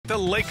the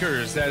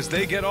Lakers as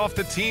they get off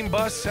the team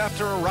bus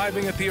after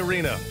arriving at the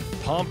arena.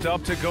 Pumped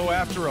up to go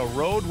after a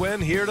road win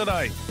here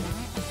tonight.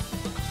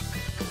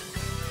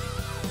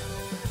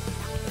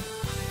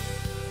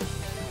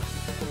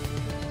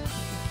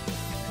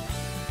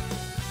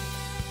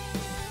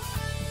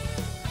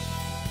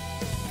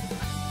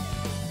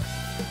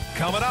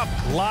 Coming up,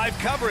 live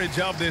coverage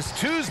of this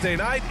Tuesday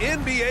night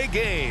NBA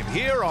game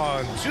here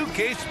on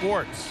 2K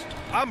Sports.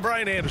 I'm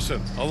Brian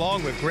Anderson,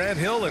 along with Grant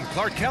Hill and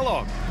Clark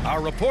Kellogg. Our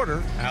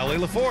reporter, Allie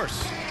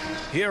LaForce.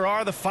 Here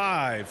are the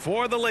five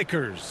for the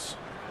Lakers.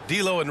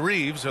 D'Lo and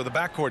Reeves are the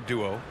backcourt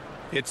duo.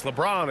 It's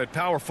LeBron at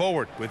power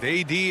forward with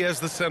AD as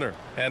the center.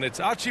 And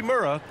it's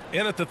Hachimura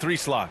in at the 3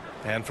 slot.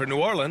 And for New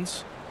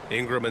Orleans,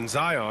 Ingram and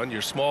Zion,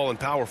 your small and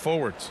power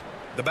forwards.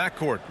 The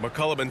backcourt,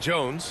 McCollum and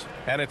Jones,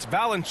 and it's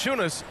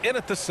Valanciunas in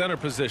at the center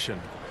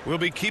position. We'll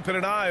be keeping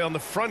an eye on the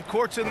front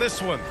courts in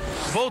this one.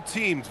 Both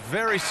teams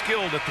very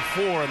skilled at the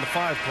 4 and the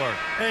 5, Clark.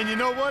 And you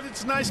know what?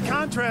 It's a nice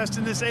contrast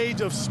in this age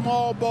of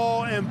small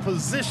ball and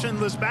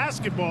positionless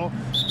basketball.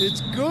 It's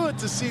good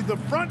to see the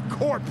front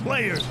court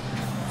players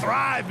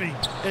thriving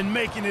and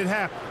making it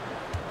happen.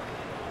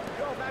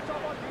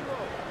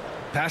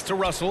 Pass to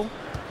Russell.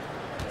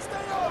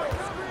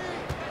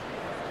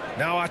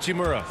 Now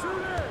Hachimura.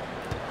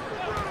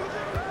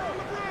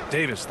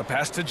 Davis, the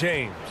pass to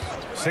James.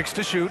 6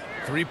 to shoot.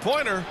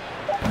 3-pointer.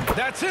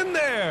 That's in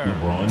there.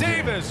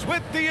 Davis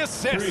with the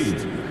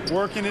assist.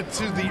 Working it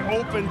to the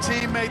open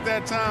teammate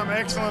that time.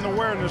 Excellent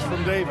awareness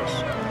from Davis.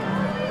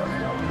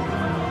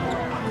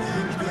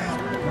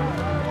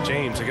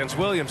 James against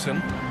Williamson.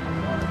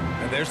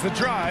 And there's the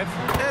drive.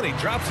 And he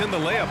drops in the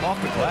layup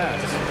off the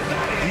glass.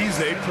 He's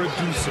a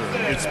producer.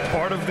 It's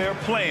part of their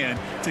plan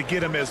to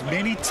get him as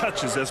many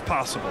touches as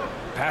possible.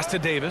 Pass to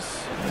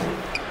Davis.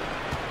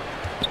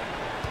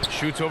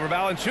 Shoots over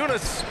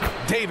Valanciunas.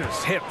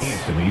 Davis hits.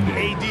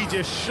 AD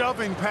just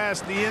shoving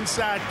past the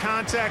inside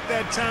contact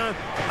that time.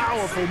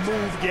 Powerful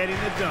move getting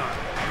it done.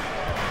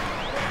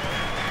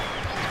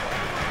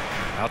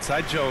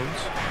 Outside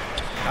Jones.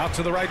 Out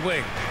to the right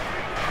wing.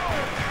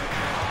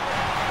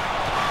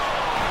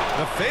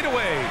 The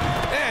fadeaway.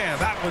 And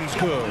that one's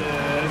good.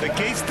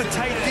 Against the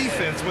tight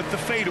defense with the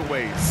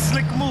fadeaway.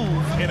 Slick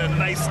move and a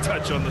nice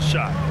touch on the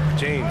shot.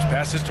 James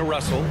passes to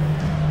Russell.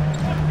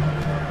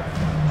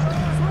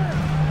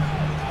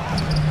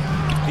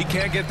 He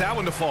can't get that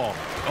one to fall.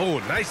 Oh,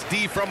 nice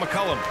D from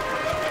McCollum.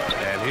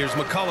 And here's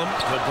McCollum.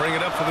 He'll bring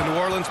it up for the New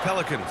Orleans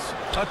Pelicans.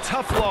 A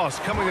tough loss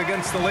coming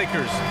against the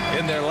Lakers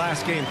in their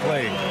last game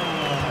played.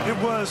 It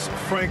was,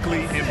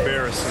 frankly,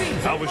 embarrassing.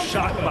 I was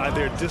shocked by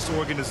their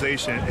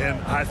disorganization,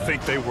 and I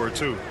think they were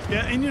too.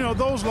 Yeah, and you know,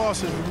 those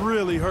losses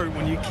really hurt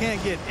when you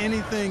can't get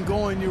anything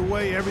going your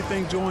way,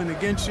 everything going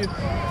against you.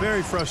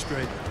 Very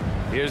frustrating.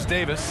 Here's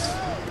Davis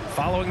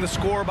following the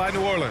score by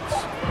New Orleans.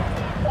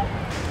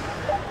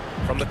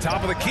 From the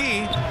top of the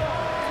key,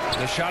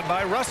 the shot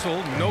by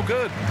Russell, no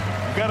good.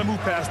 You got to move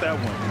past that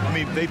one. I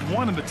mean, they'd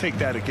want him to take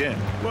that again.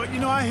 Well, you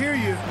know, I hear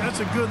you. That's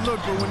a good look,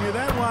 but when you're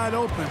that wide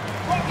open,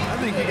 I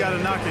think you got to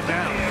knock it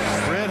down.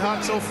 Red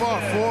hot so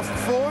far, 4 for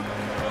 4.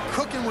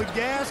 Cooking with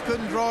gas,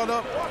 couldn't draw it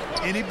up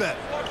any better.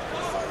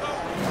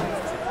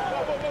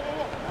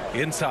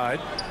 Inside,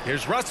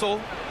 here's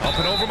Russell, up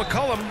and over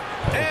McCollum,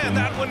 and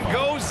that one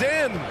goes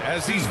in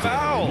as he's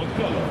fouled.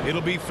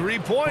 It'll be 3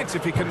 points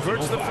if he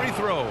converts the free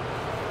throw.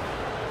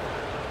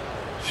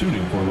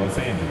 Shooting for Los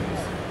Angeles,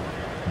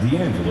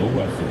 D'Angelo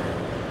Russell.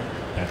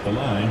 At the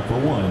line for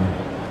 1.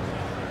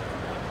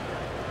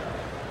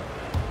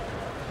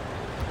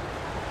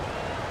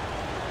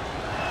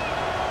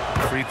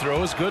 Free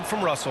throw is good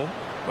from Russell.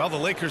 Well, the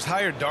Lakers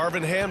hired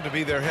Darvin Ham to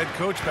be their head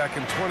coach back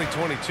in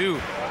 2022.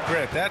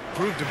 Grant, that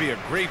proved to be a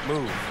great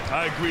move.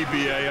 I agree,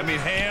 B.A. I mean,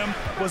 Ham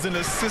was an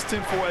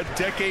assistant for a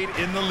decade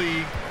in the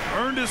league,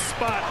 earned his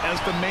spot as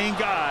the main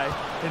guy,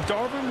 and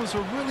Darvin was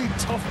a really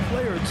tough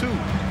player, too.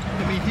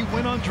 I mean, he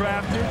went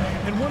undrafted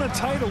and won a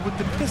title with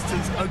the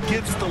Pistons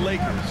against the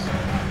Lakers.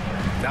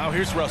 Now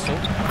here's Russell.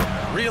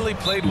 Really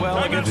played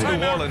well against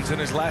New Orleans in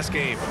his last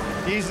game.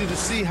 Easy to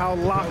see how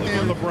locked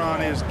in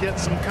LeBron is.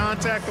 Gets some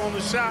contact on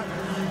the shot,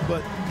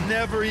 but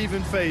never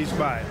even fazed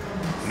by it.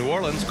 New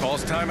Orleans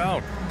calls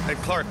timeout. And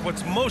Clark,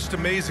 what's most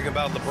amazing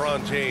about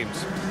LeBron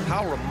James,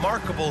 how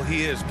remarkable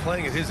he is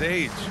playing at his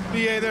age.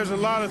 B.A., there's a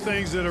lot of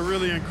things that are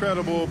really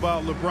incredible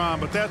about LeBron,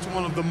 but that's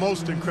one of the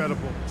most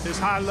incredible. His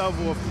high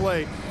level of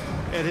play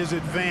at his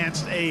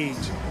advanced age.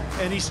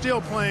 And he's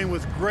still playing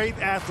with great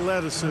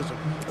athleticism.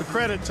 A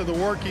credit to the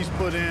work he's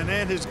put in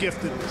and his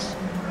giftedness.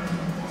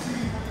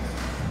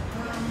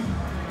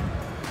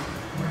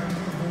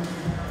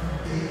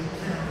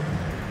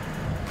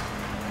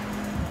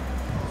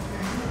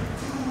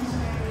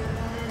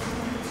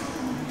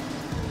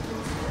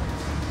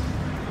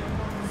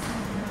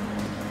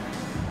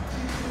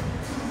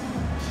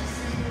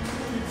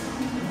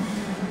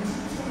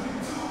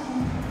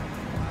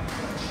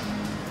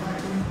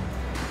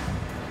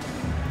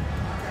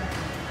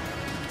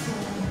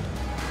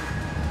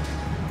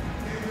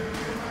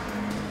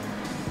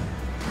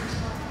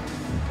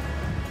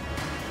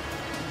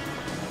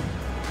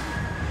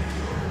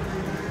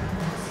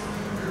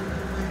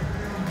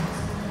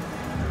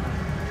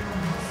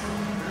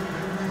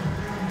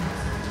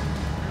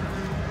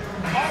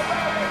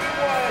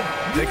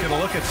 taking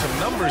a look at some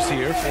numbers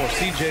here for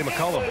C.J.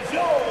 McCollum.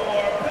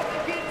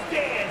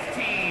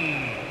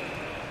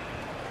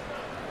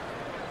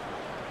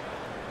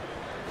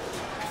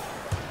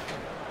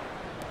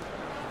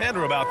 And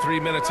we're about 3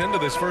 minutes into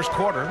this first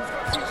quarter.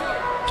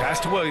 Pass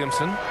to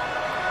Williamson.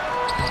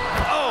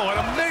 Oh,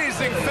 an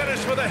amazing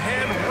finish with a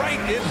hand right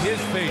in his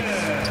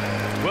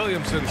face.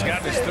 Williamson's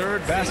got his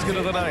third basket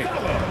of the night.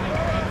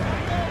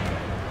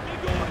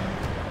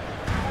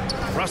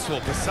 Russell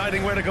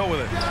deciding where to go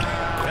with it.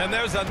 And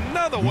there's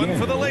another one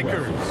for the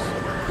Lakers.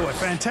 Boy,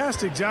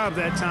 fantastic job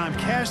that time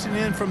cashing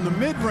in from the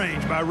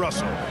mid-range by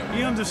Russell.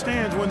 He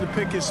understands when to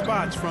pick his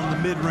spots from the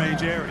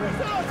mid-range area.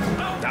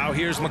 Now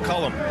here's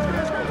McCollum.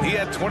 He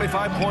had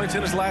 25 points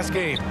in his last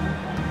game.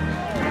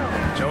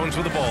 Jones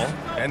with the ball,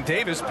 and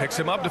Davis picks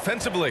him up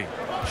defensively.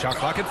 Shot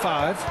clock at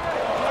 5.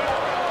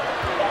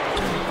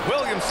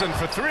 Williamson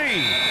for 3.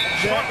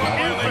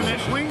 That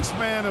infinite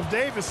wingspan of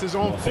Davis is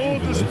on full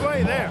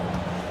display there.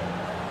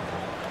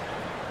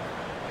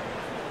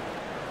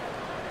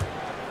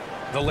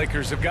 The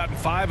Lakers have gotten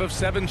 5 of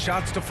 7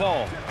 shots to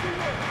fall.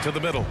 To the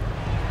middle.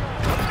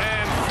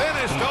 And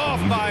finished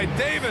off by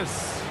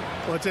Davis.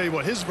 Well, I'll tell you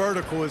what, his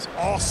vertical is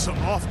awesome,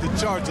 off the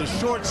charts. A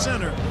short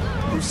center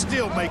who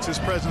still makes his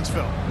presence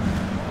felt.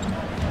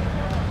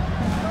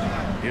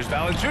 Here's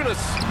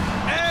Valanciunas.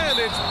 And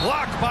it's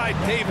blocked by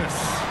Davis.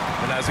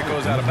 And as it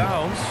goes out of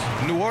bounds,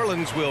 New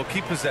Orleans will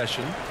keep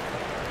possession.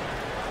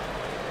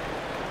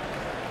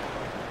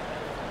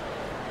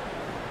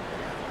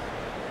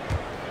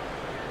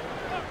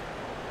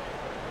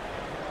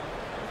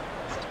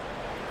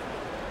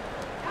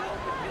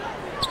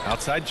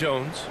 Outside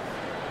Jones.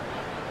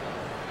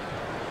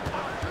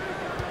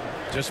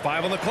 Just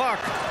 5 on the clock.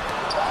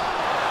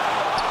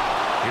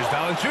 Here's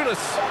Valanciunas.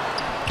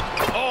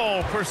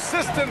 Oh,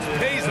 persistence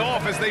pays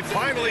off as they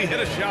finally hit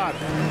a shot.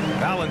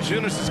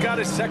 Valanciunas has got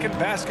his second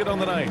basket on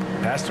the night.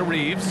 Pass to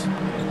Reeves.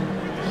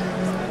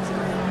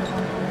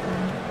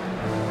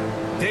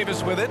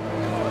 Davis with it.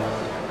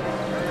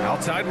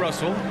 Outside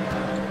Russell.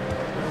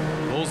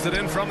 Pulls it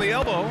in from the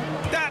elbow.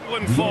 That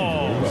one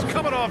falls.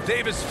 Coming off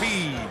Davis'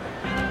 feed.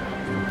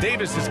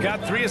 Davis has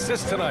got 3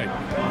 assists tonight.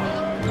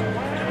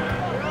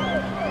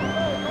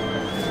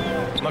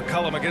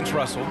 McCollum against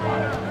Russell.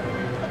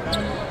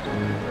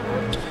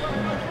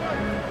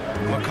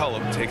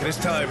 McCollum taking his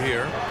time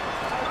here.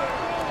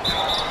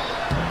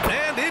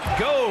 And it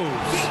goes.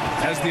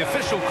 As the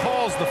official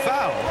calls the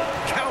foul,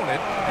 count it,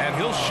 and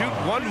he'll shoot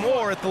one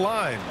more at the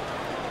line.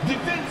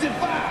 Defensive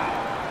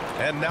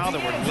foul. And now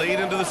that we're late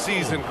into the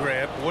season,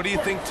 Grant, what do you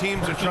think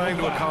teams are trying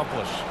to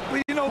accomplish?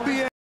 Well, you know,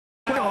 BA,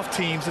 playoff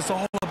teams, it's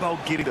all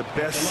about getting the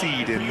best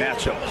seed and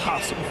matchup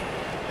possible.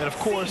 And, of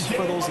course,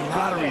 for those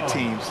lottery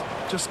teams,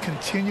 just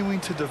continuing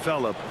to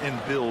develop and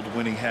build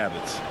winning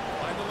habits.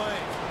 Find the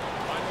lane.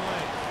 Find the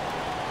lane.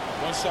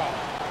 One shot.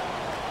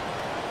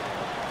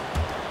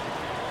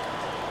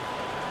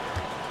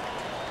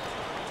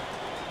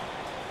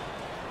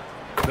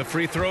 The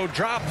free throw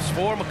drops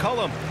for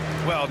McCollum.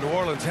 Well, New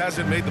Orleans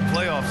hasn't made the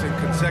playoffs in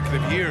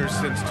consecutive years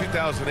since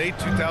 2008,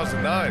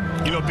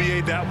 2009. You know,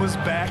 BA, that was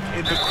back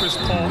in the Chris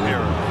Paul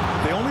era.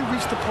 They only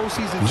reached the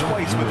postseason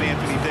twice with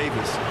Anthony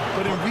Davis.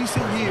 But in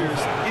recent years,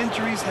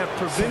 injuries have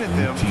prevented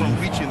them from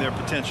reaching their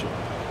potential.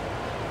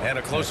 And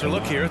a closer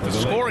look here at the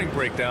scoring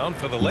breakdown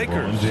for the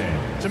Lakers.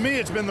 To me,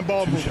 it's been the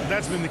ball movement.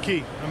 That's been the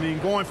key. I mean,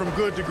 going from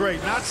good to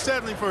great. Not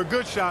settling for a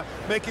good shot,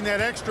 making that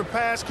extra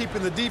pass,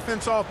 keeping the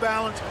defense off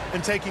balance,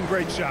 and taking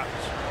great shots.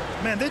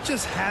 Man, they're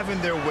just having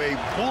their way,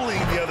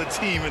 bullying the other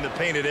team in the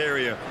painted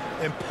area,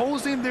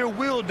 imposing their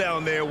will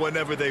down there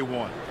whenever they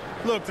want.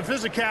 Look, the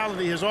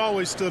physicality has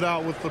always stood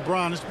out with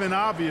LeBron. It's been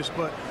obvious,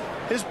 but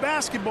his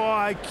basketball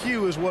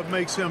IQ is what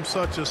makes him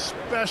such a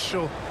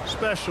special,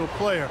 special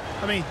player.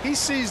 I mean, he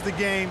sees the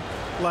game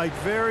like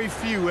very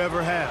few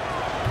ever have.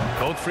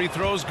 Both free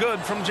throws good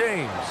from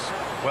James.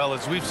 Well,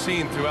 as we've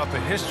seen throughout the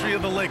history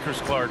of the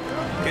Lakers, Clark,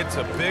 it's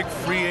a big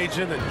free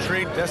agent and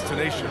trade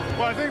destination.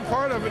 Well, I think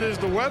part of it is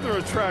the weather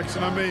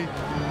attraction. I mean,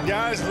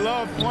 guys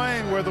love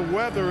playing where the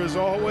weather is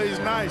always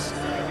nice,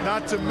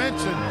 not to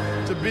mention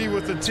to be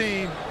with a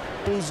team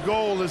whose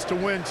goal is to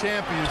win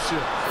championships.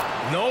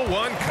 No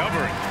one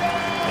covering.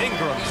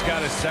 Ingram's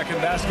got his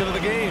second basket of the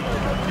game.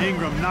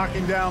 Ingram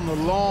knocking down the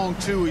long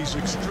two. He's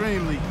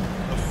extremely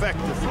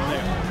effective from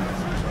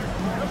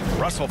there.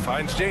 Russell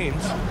finds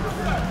James.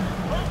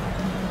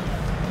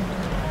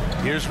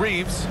 Here's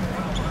Reeves.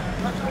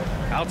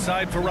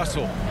 Outside for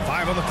Russell.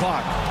 5 on the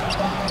clock.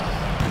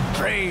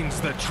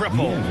 Drains the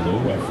triple.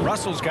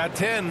 Russell's got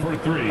 10. For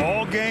 3.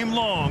 All game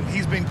long,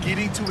 he's been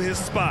getting to his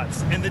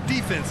spots, and the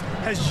defense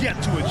has yet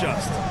to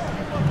adjust.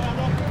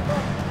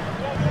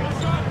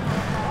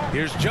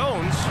 Here's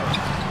Jones.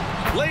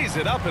 Lays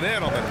it up and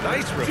in on the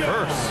nice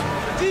reverse.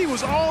 D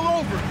was all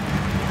over it.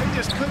 They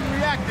just couldn't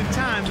react in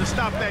time to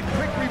stop that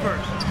quick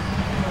reverse.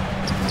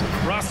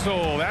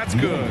 Russell, that's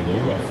good.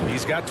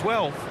 He's got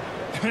 12.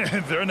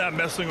 They're not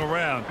messing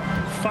around.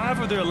 5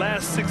 of their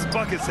last 6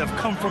 buckets have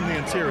come from the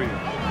interior.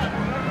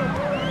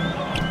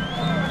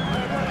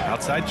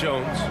 Outside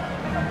Jones.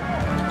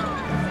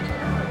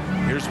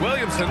 Here's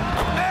Williamson,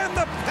 and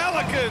the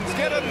Pelicans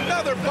get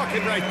another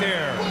bucket right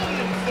there.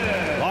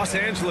 Los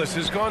Angeles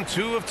has gone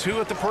 2 of 2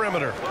 at the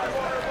perimeter.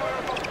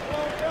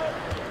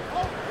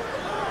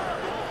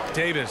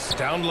 Davis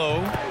down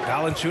low.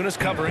 Valanciunas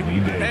covering,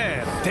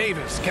 and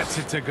Davis gets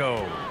it to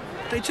go.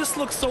 They just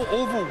look so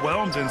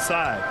overwhelmed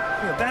inside.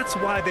 That's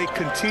why they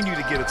continue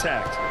to get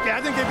attacked. Yeah,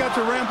 I think they've got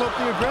to ramp up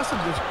the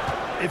aggressiveness.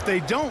 If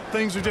they don't,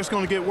 things are just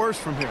going to get worse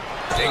from here.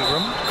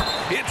 Ingram,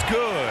 it's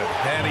good.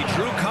 And he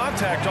drew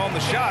contact on the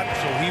shot,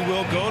 so he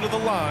will go to the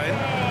line.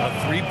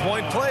 A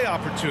three-point play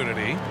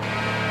opportunity.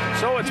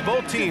 So it's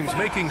both teams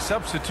making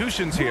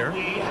substitutions here.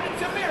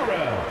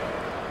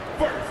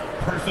 First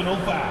personal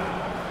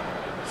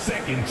foul.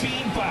 Second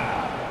team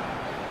foul.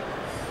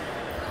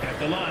 At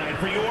the line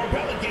for your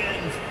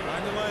Pelicans,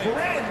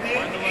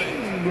 Brandon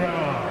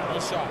Ingram. No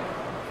shot.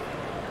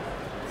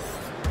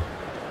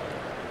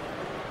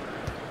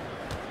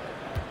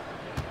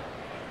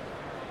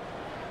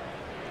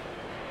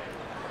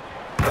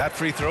 That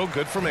free throw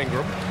good from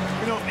Ingram.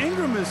 You know,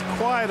 Ingram is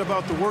quiet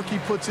about the work he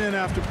puts in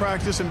after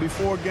practice and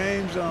before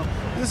games.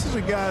 This is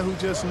a guy who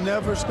just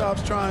never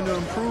stops trying to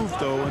improve,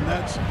 though, and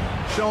that's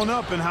shown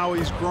up in how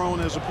he's grown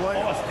as a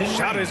player.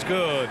 Shot is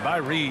good by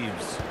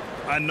Reeves.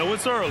 I know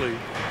it's early,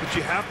 but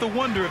you have to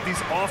wonder if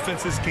these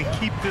offenses can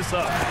keep this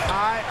up.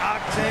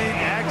 High-octane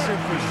action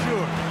for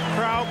sure.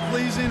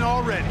 Crowd-pleasing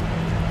already.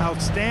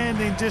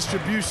 Outstanding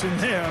distribution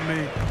there. I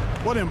mean,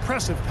 what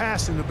impressive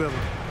passing ability.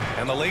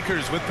 And the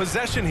Lakers with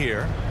possession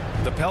here.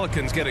 The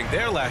Pelicans getting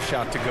their last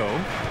shot to go.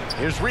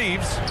 Here's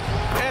Reeves,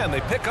 and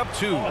they pick up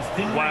 2.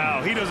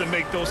 Wow, he doesn't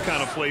make those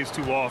kind of plays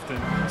too often.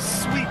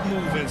 Sweet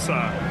move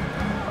inside.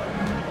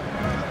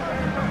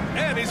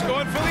 And he's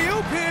going for the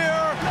oop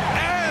here,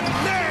 and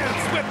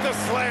Nance with the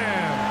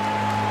slam.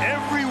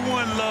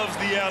 Everyone loves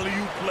the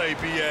alley-oop play,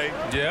 B.A.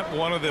 Yep,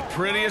 one of the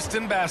prettiest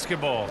in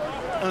basketball.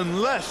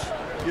 Unless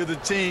you're the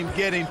team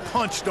getting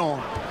punched on.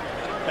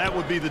 That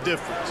would be the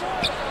difference.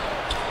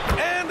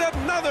 And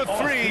another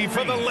 3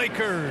 for the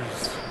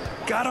Lakers.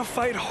 Gotta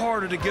fight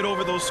harder to get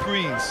over those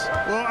screens.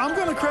 Well, I'm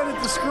going to credit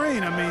the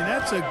screen. I mean,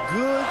 that's a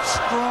good,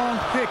 strong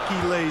pick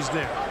he lays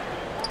there.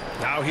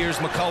 Now here's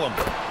McCollum.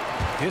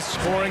 His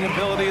scoring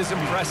ability is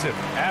impressive,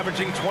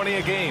 averaging 20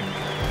 a game.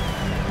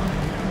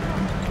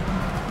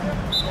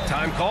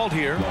 Time called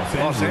here.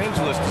 Los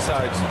Angeles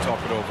decides to talk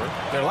it over.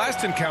 Their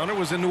last encounter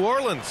was in New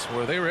Orleans,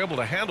 where they were able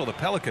to handle the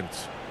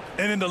Pelicans.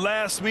 And in the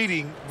last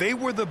meeting, they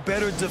were the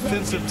better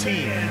defensive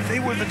team. They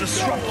were the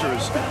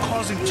disruptors,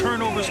 causing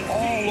turnovers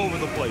all over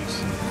the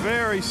place.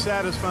 Very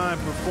satisfying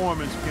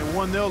performance, and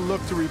one they'll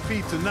look to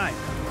repeat tonight.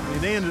 I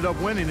mean, they ended up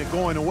winning it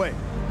going away.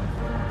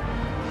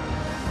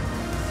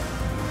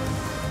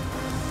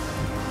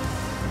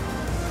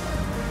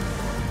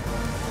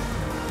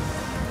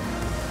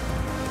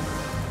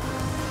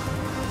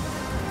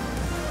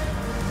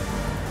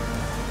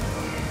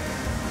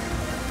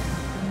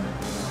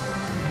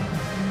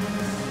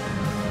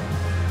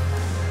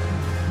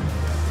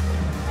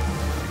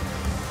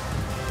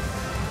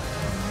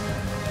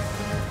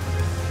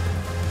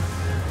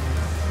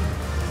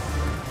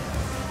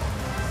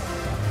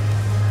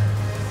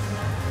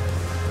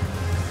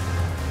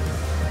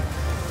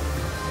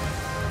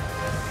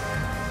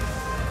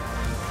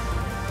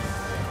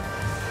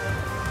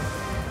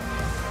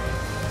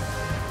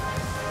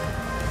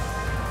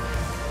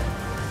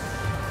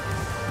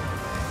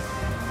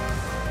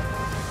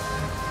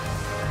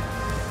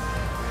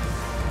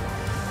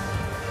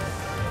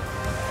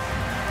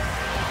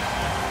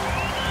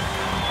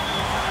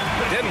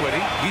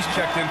 He's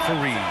checked in for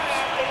Reeves.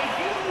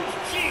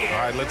 All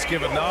right, let's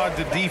give a nod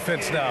to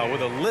defense now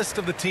with a list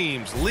of the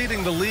teams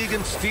leading the league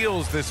in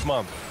steals this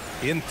month.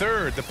 In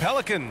third, the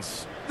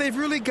Pelicans. They've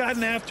really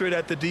gotten after it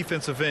at the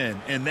defensive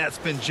end, and that's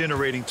been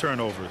generating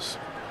turnovers.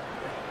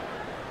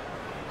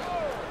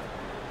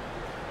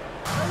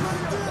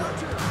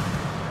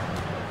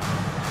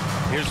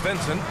 Here's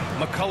Vincent.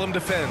 McCollum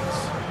defends.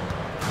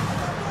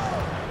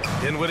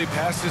 Dinwiddie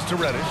passes to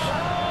Reddish.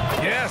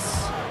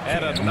 Yes,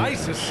 and a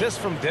nice assist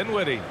from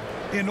Dinwiddie.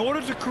 In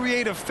order to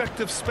create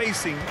effective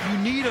spacing, you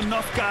need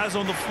enough guys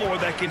on the floor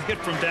that can hit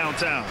from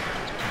downtown.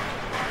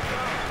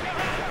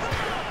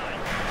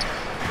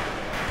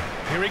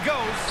 Here he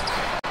goes.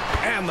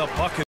 And the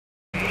bucket.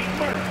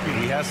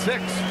 He has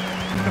 6.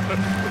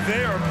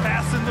 They are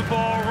passing the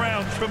ball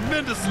around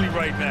tremendously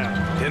right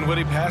now.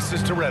 Dinwiddie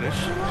passes to Reddish.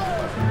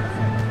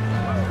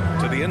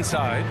 To the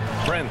inside.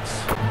 Brent.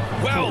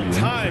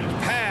 Well-timed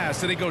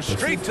pass, and he goes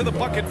straight to the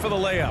bucket for the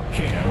layup.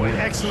 Boy,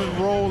 excellent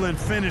roll and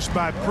finish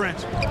by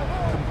Brent.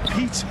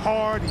 Competes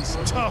hard, he's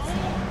tough.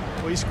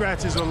 Well, he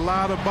scratches a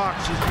lot of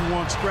boxes you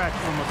want scratched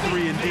from a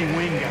 3-and-D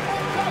wing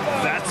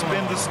guy. That's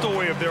been the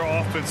story of their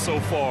offense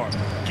so far,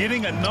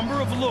 getting a number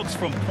of looks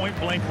from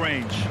point-blank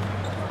range.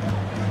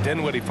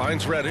 Dinwiddie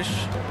finds Reddish.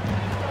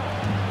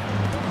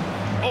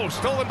 Oh,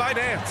 stolen by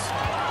Nance.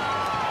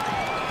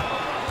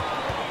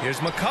 Here's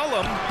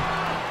McCollum.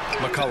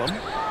 McCollum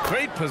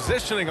Great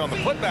positioning on the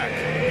putback.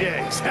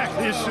 Yeah,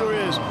 exactly. It sure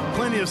is.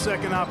 Plenty of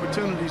second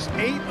opportunities.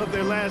 8 of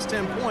their last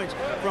 10 points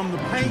from the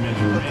paint,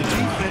 but the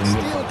defense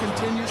still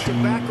continues to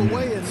back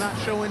away and not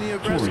show any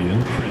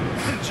aggression.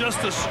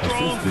 Just a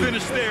strong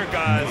finish there,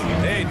 guys.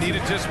 They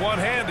needed just one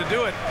hand to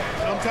do it.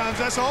 Sometimes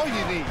that's all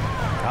you need.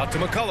 Out to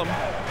McCollum,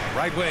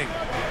 right wing.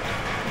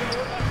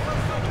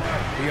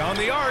 Beyond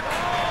the arc,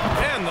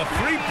 and the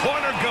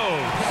three-pointer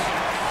goes.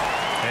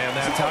 And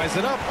that ties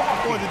it up.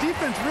 Boy, the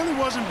defense really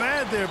wasn't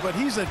bad there, but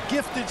he's a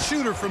gifted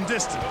shooter from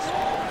distance.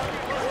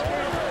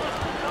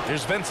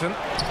 Here's Vincent.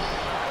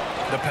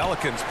 The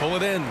Pelicans pull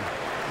it in.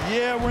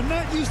 Yeah, we're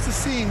not used to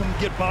seeing him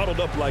get bottled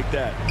up like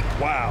that.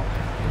 Wow.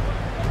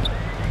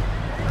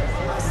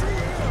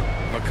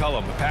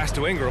 McCollum, the pass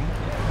to Ingram.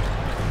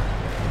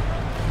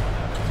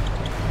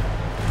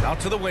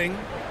 Out to the wing.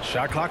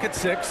 Shot clock at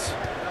 6.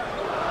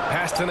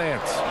 Pass to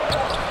Nance.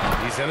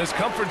 He's in his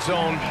comfort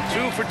zone.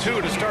 2 for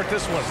 2 to start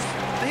this one.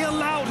 They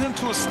allowed him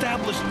to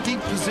establish deep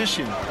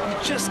position. You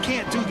just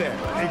can't do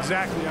that.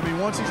 Exactly. I mean,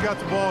 once he's got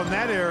the ball in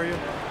that area,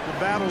 the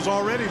battle's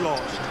already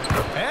lost.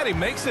 And he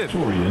makes it.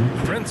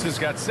 Prince has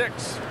got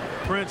 6.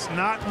 Prince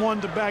not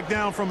one to back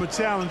down from a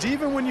challenge.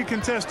 Even when you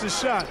contest his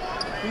shot,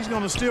 he's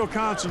going to still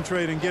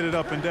concentrate and get it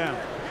up and down.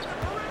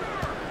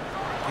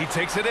 He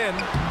takes it in.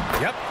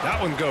 Yep, that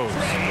one goes.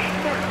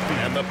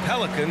 And the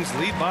Pelicans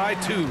lead by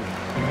 2.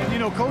 And, you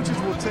know, coaches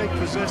will take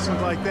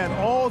possessions like that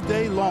all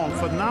day long.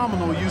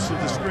 Phenomenal use of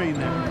the screen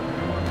there.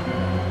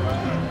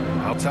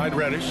 Outside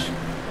Reddish.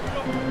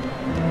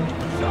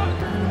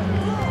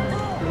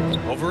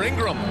 Over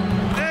Ingram.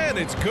 And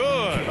it's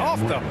good. Off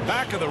the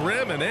back of the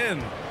rim and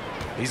in.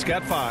 He's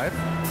got 5.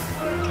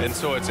 And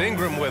so it's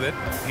Ingram with it.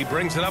 He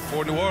brings it up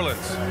for New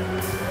Orleans.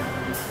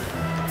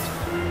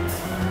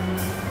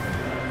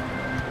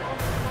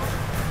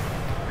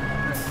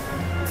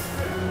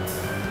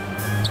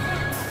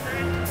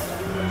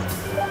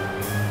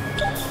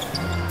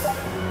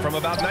 From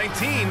about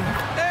 19,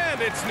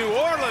 and it's New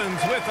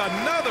Orleans with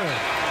another.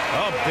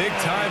 A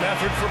big-time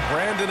effort for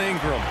Brandon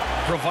Ingram,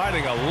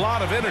 providing a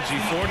lot of energy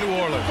for New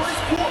Orleans.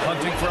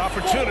 Hunting for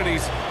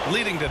opportunities,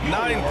 leading to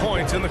 9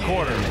 points in the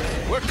quarter.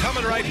 We're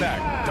coming right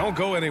back. Don't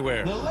go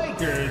anywhere. The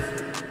Lakers,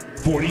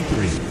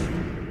 43.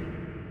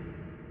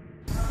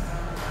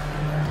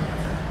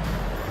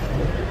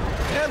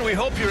 And we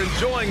hope you're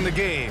enjoying the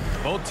game.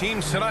 Both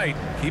teams tonight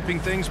keeping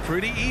things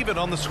pretty even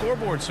on the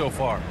scoreboard so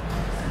far.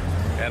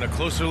 And a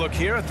closer look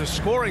here at the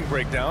scoring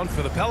breakdown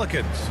for the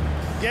Pelicans.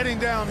 Getting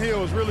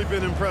downhill has really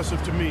been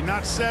impressive to me,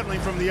 not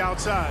settling from the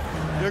outside.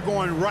 They're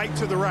going right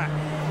to the rack.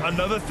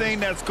 Another thing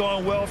that's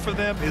gone well for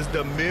them is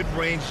the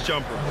mid-range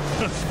jumper.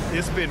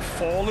 It's been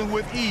falling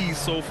with ease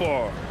so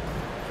far.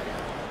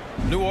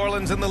 New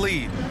Orleans in the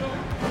lead.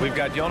 We've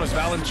got Jonas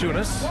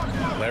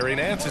Valanciunas. Larry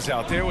Nance is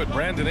out there with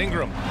Brandon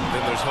Ingram.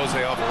 Then there's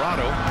Jose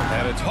Alvarado.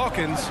 And it's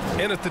Hawkins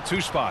in at the 2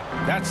 spot.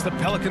 That's the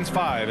Pelicans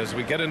 5 as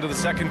we get into the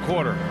second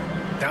quarter.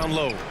 Down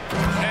low.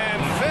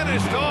 And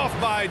finished off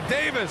by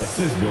Davis.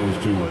 This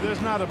goes to. Boy,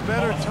 there's not a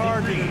better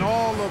target in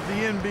all of the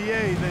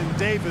NBA than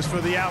Davis for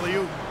the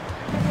alley-oop.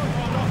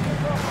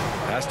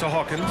 Pass to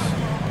Hawkins.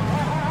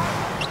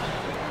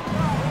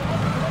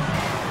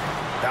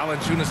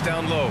 Valanciunas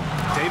down low.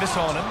 Davis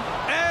on him.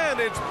 And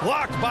it's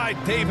blocked by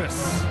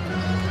Davis.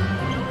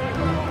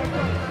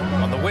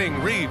 On the wing,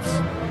 Reeves.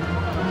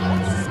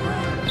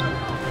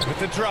 With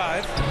the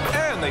drive.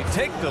 And they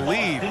take the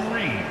lead.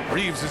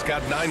 Reeves has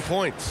got 9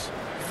 points.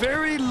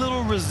 Very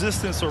little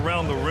resistance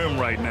around the rim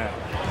right now.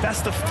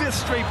 That's the 5th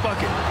straight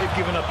bucket they've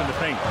given up in the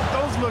paint.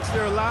 Those looks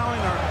they're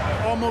allowing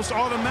are almost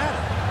automatic.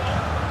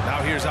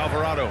 Now here's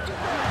Alvarado.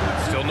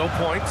 Still no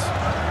points.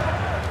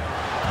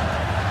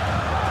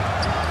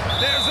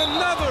 There's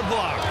another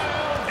block.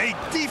 A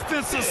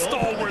defensive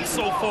stalwart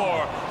so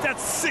far.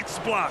 That's 6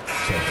 blocks.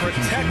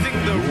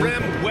 Protecting the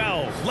rim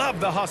well.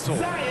 Love the hustle.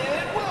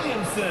 Zion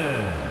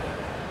Williamson.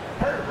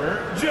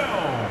 Herbert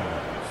Jones.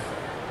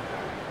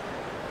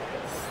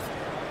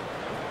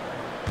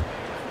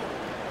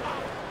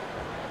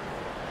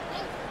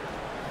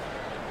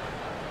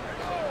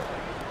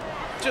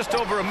 Just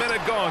over a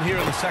minute gone here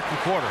in the second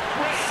quarter.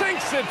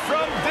 Sinks it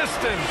from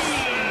distance.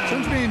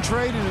 Since being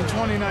traded in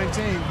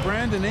 2019,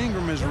 Brandon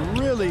Ingram has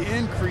really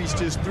increased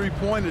his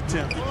three-point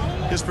attempt.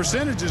 His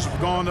percentages have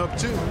gone up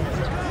too.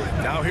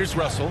 Now here's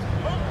Russell.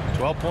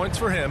 12 points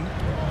for him.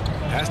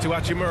 Pass to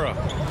Hachimura.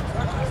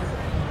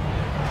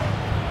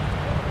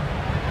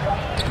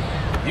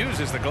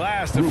 Uses the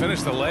glass to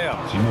finish the layup.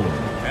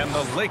 And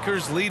the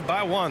Lakers lead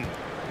by 1.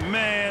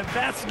 Man,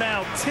 that's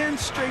now 10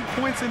 straight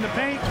points in the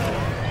paint.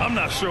 I'm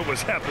not sure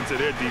what's happened to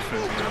their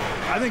defense.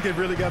 I think they've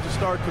really got to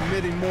start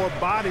committing more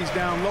bodies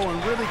down low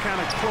and really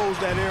kind of close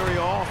that area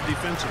off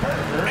defensively.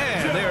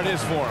 And there it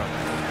is for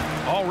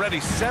him. Already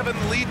 7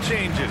 lead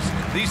changes.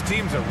 These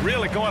teams are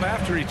really going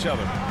after each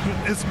other.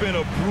 It's been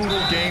a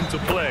brutal game to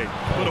play,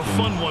 but a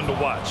fun one to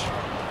watch.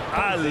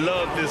 I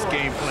love this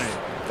game plan.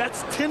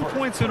 That's 10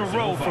 points in a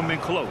row from in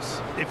close.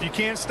 If you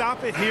can't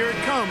stop it, here it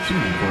comes.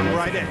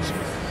 Right at you.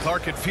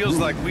 Clark, it feels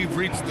like we've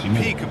reached the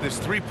peak of this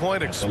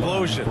three-point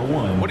explosion.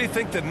 What do you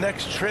think the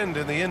next trend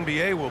in the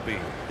NBA will be?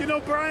 You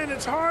know, Brian,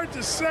 it's hard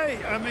to say.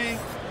 I mean,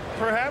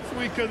 perhaps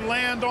we could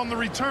land on the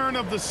return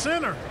of the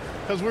center,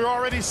 because we're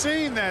already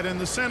seeing that, and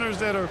the centers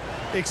that are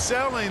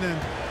excelling and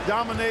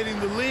dominating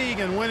the league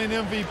and winning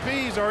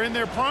MVPs are in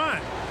their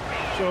prime.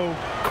 So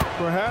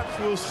perhaps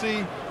we'll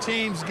see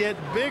teams get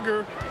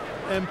bigger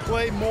and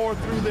play more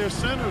through their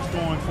centers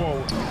going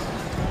forward.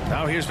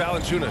 Now here's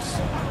Valanciunas.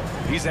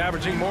 He's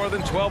averaging more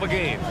than 12 a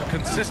game. A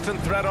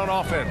consistent threat on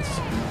offense.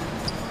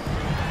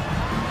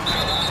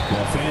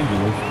 Los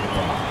Angeles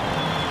foul.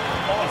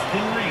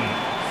 Austin Reeves.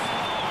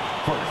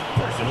 First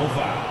personal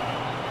foul.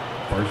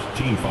 First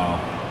team foul.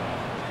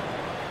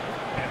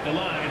 At the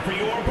line for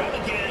your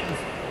Pelicans,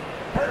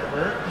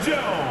 Herbert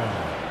Jones.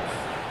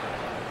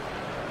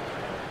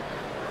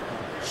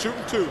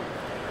 Shooting 2.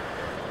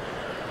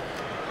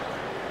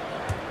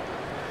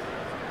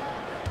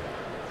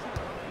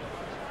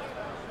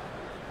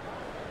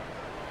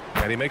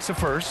 And he makes a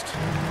first.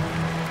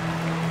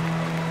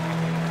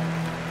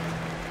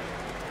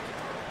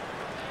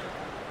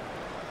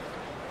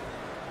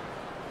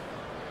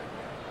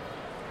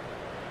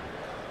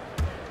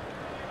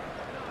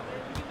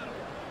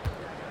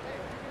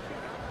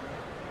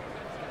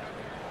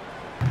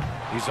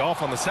 He's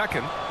off on the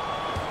second.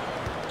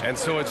 And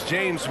so it's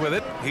James with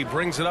it. He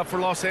brings it up for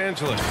Los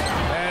Angeles.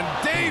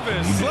 And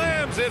Davis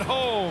slams it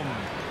home.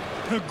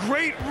 A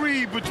great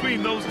read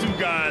between those two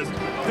guys.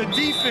 The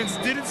defense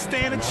didn't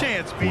stand a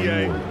chance,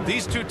 B.A.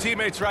 These two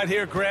teammates right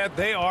here, Grant,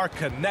 they are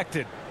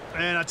connected.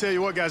 And I tell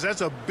you what, guys,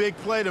 that's a big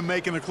play to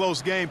make in a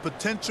close game.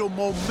 Potential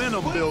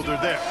momentum builder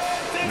there.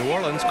 New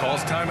Orleans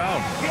calls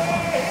timeout.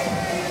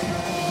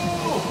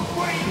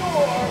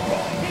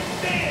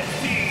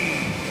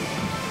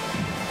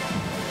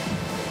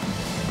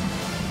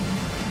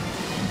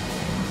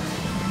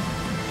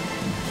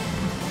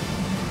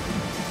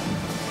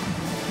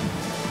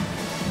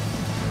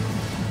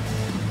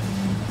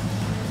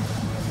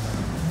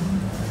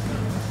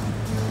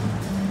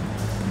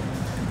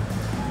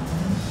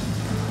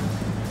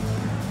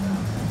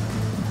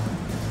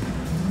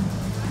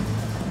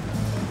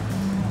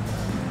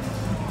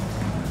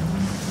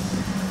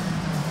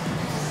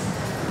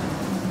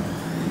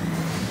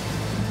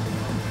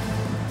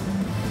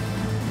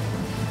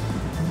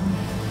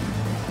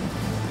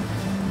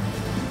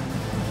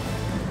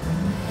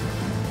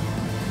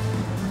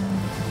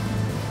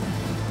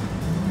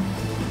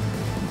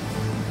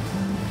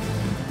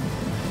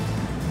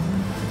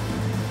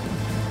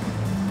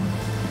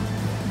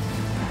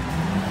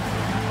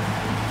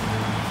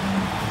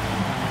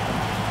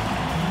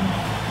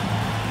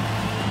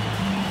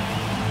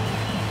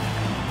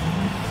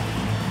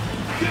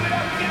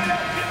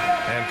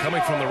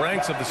 Coming from the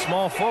ranks of the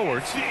small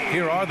forwards,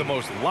 here are the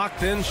most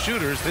locked-in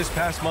shooters this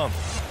past month.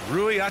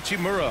 Rui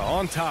Hachimura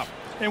on top.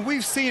 And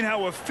we've seen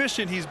how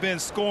efficient he's been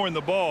scoring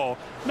the ball,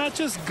 not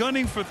just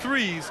gunning for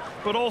threes,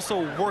 but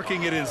also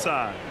working it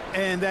inside.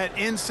 And that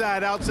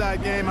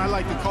inside-outside game, I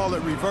like to call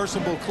it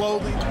reversible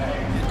clothing.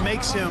 It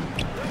makes him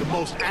the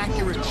most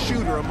accurate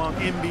shooter among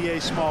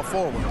NBA small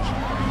forwards.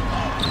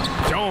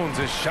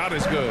 Jones' shot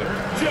is good.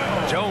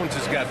 Jones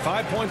has got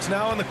 5 points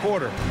now in the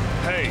quarter.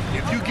 Hey,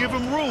 if you give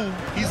him room,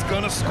 he's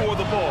going to score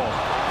the ball.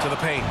 To the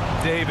paint,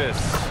 Davis.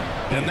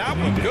 And that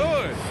one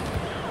good.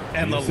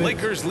 And the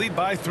Lakers lead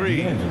by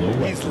 3.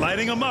 He's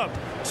lighting them up.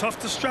 Tough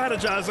to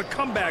strategize a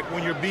comeback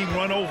when you're being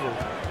run over.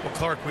 Well,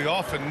 Clark, we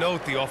often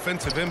note the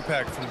offensive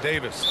impact from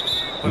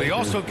Davis, but he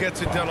also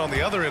gets it done on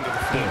the other end of the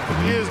floor.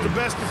 He is the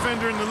best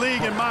defender in the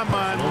league in my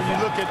mind when you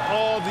look at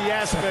all the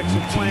aspects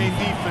of playing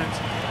defense.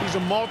 He's a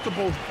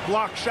multiple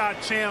block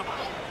shot champ.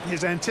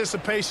 His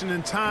anticipation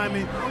and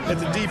timing at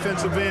the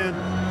defensive end,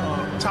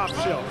 top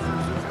shelf.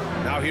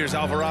 Now here's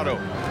Alvarado.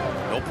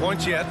 No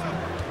points yet.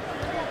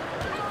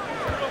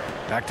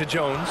 Back to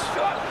Jones.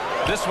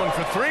 This one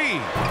for 3.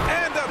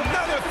 And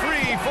another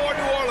 3 for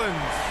New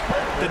Orleans.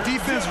 The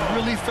defense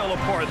really fell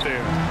apart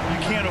there. You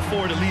can't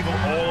afford to leave them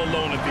all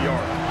alone at the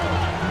arc.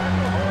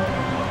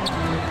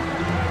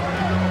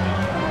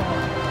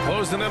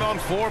 Closing in on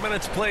 4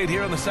 minutes played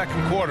here in the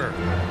second quarter.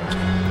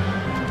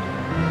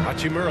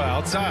 Hachimura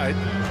outside.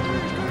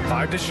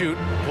 5 to shoot.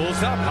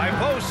 Pulls up, high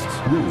post.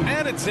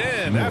 And it's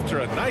in after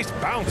a nice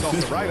bounce off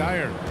the right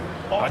iron.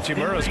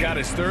 Hachimura's got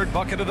his 3rd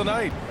bucket of the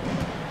night.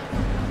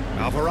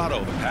 Alvarado,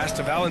 the pass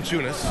to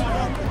Valanciunas.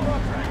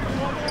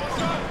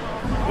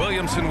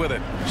 Williamson with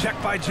it. Check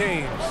by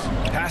James.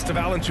 Pass to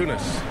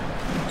Valanciunas.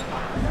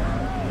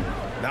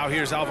 Now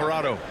here's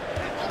Alvarado.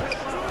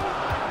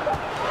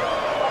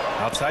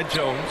 Outside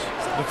Jones.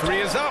 The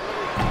 3 is up.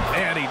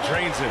 And he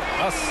drains it.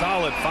 A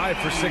solid 5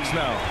 for 6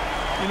 now.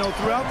 You know,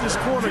 throughout this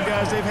quarter,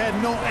 guys, they've had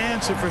no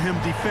answer for him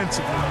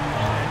defensively.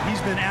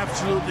 He's been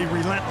absolutely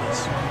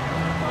relentless.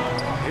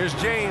 Here's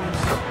James.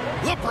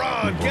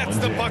 LeBron gets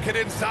the bucket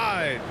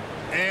inside.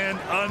 And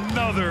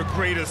another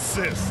great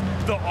assist.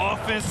 The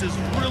offense is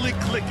really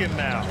clicking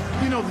now.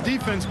 You know, the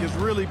defense has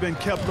really been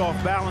kept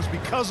off balance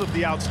because of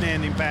the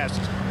outstanding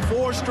passes.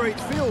 4 straight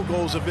field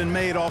goals have been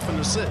made off an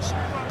assist.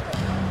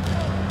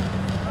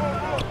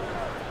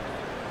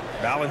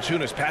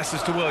 Valanciunas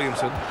passes to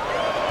Williamson.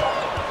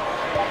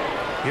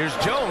 Here's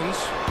Jones.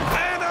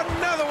 And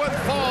another one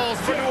falls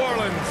for New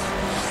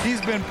Orleans.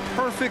 He's been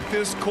perfect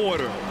this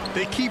quarter.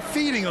 They keep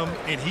feeding him,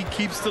 and he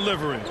keeps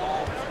delivering.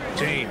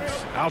 James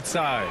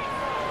outside.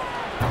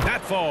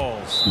 That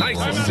falls. Nice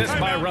assist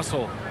by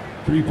Russell.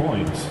 3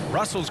 points.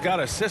 Russell's got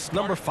assist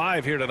number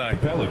 5 here tonight.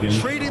 Pelicans.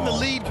 Trading the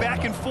lead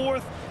back and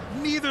forth,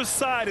 neither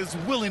side is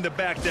willing to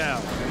back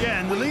down. Yeah,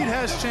 and the lead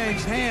has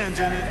changed hands,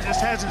 and it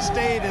just hasn't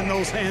stayed in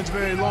those hands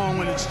very long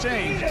when it's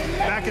changed.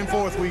 Back and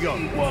forth we go.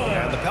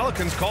 And the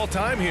Pelicans call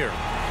time here.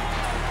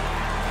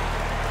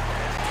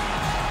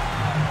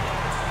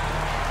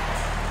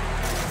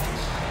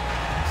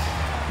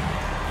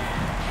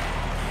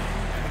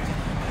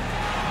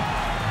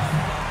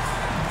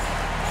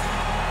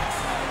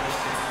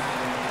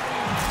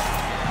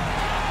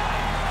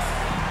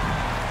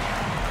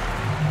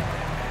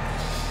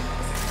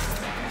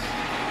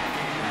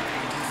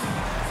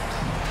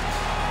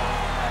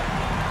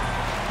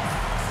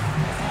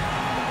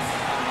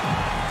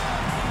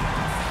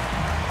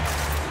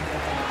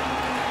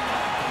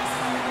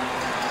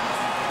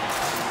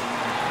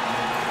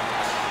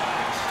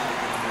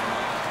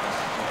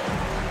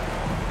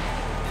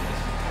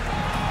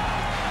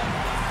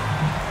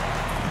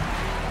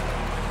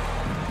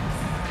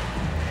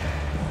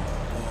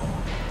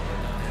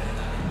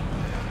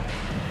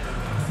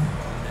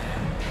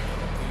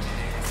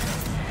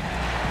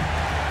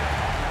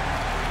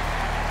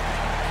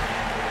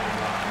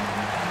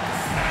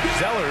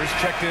 Zeller's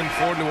checked in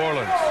for New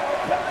Orleans.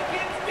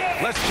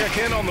 Let's check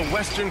in on the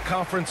Western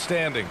Conference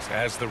standings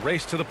as the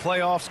race to the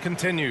playoffs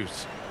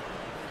continues.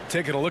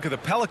 Taking a look at the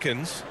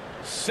Pelicans,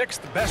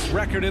 6th best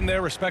record in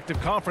their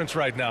respective conference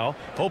right now,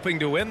 hoping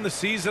to end the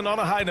season on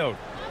a high note.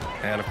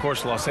 And of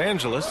course, Los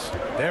Angeles,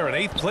 they're in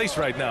 8th place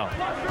right now.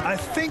 I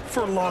think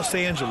for Los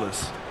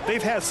Angeles,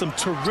 they've had some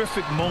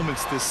terrific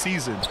moments this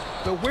season.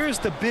 But where's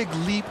the big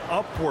leap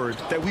upward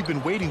that we've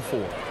been waiting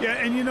for? Yeah,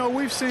 and you know,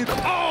 we've seen...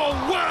 Oh,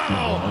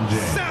 wow!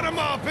 Set him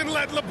up and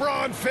let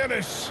LeBron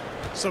finish.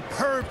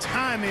 Superb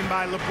timing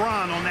by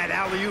LeBron on that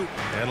alley-oop.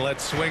 And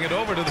let's swing it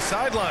over to the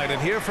sideline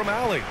and hear from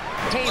Allie.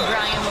 Hey,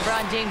 Brian,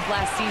 LeBron James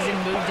last season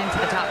moved into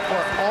the top 4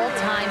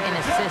 all-time in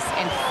assists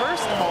and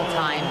first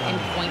all-time in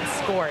points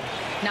scored.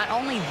 Not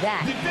only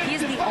that, he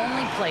is the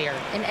only player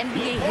in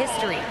NBA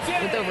history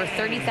with over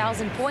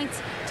 30,000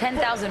 points,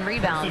 10,000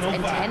 rebounds,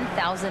 and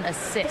 10,000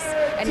 assists.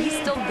 And he's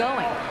still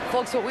going.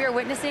 Folks, what we are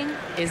witnessing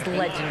is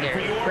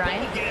legendary.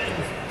 Brian?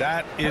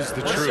 That is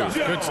the truth.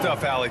 Good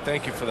stuff, Allie.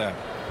 Thank you for that.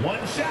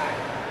 One shot.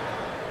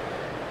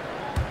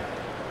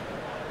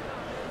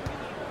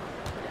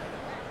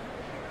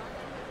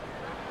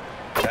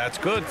 That's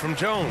good from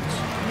Jones.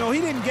 You know, he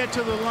didn't get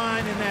to the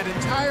line in that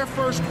entire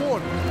first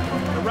quarter.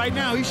 But right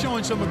now, he's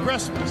showing some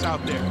aggressiveness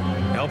out there.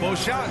 Elbow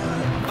shot.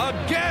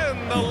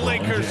 Again, the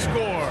Lakers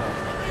score.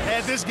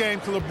 Add this game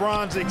to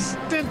LeBron's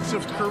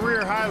extensive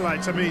career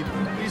highlights. I mean,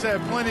 he's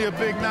had plenty of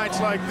big nights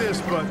like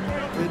this, but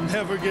it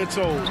never gets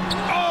old.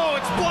 Oh,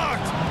 it's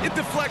blocked. It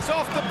deflects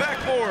off the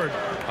backboard.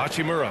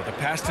 Hachimura, the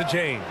pass to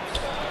James.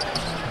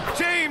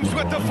 James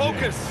with the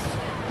focus.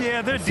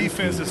 Yeah, their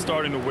defense is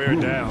starting to wear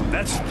down.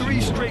 That's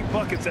 3 straight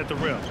buckets at the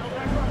rim.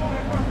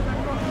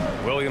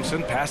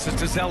 Williamson passes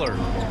to Zeller.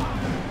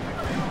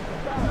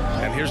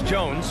 And here's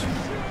Jones.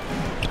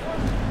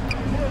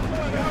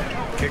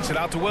 Kicks it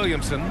out to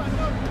Williamson.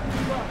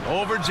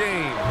 Over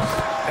James.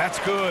 That's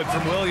good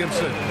from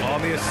Williamson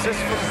on the assist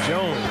from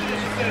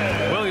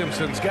Jones.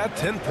 Williamson's got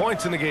 10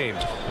 points in the game.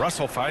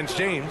 Russell finds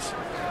James.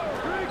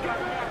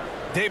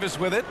 Davis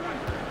with it.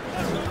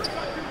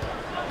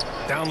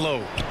 Down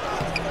low.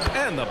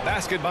 And the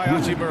basket by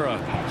Hachimura.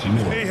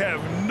 They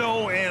have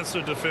no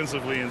answer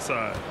defensively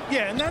inside.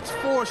 Yeah, and that's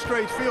 4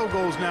 straight field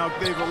goals now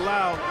they've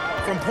allowed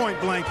from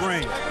point-blank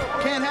range.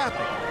 Can't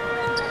happen.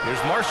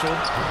 Here's Marshall.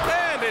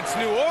 And it's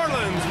New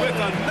Orleans with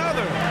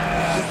another.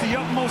 With the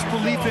utmost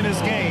belief in his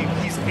game,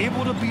 he's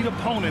able to beat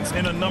opponents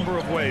in a number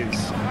of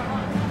ways.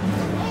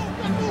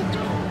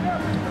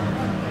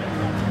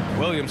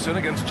 Williamson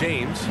against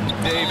James.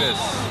 Davis.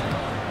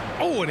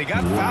 Oh, and he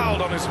got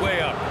fouled on his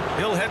way up.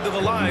 He'll head to the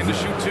line to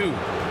shoot 2.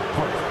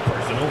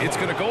 It's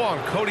going to go on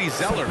Cody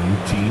Zeller.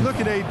 Look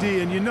at AD,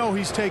 and you know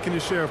he's taken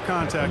his share of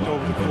contact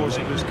over the course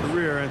of his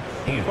career.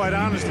 And quite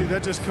honestly,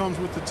 that just comes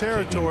with the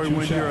territory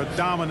when you're a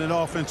dominant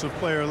offensive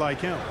player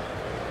like him.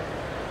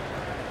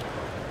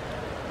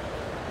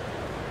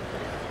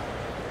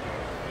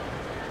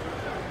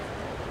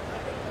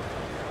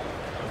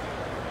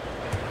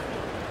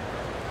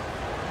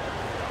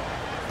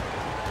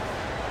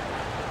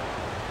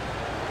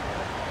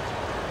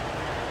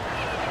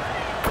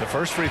 The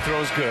first free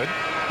throw is good.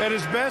 At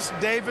his best,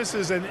 Davis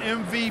is an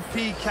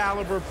MVP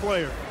caliber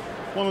player.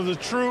 One of the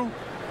true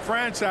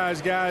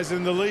franchise guys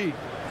in the league.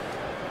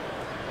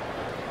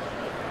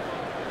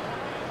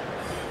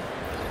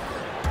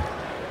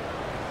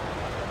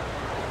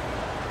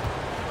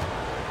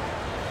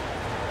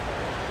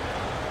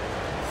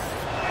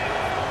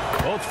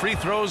 Both free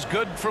throws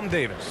good from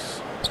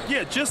Davis.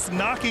 Yeah, just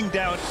knocking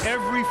down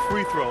every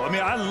free throw. I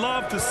mean, I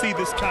love to see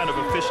this kind of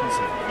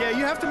efficiency. Yeah,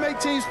 you have to make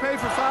teams pay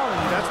for fouling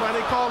you. That's why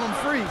they call them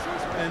free.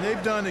 And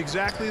they've done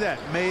exactly that,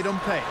 made them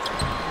pay.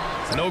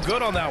 No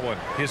good on that one.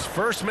 His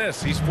first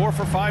miss. He's 4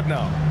 for 5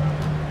 now.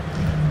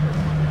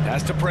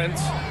 Pass to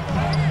Prince.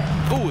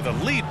 Ooh, the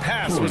lead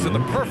pass was in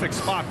the perfect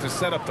spot to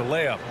set up the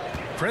layup.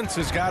 Prince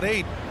has got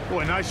 8.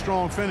 Boy, nice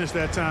strong finish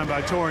that time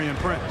by Taurean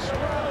Prince.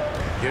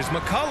 Here's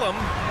McCollum.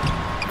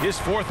 His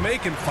 4th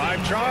make in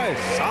 5 tries.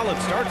 Solid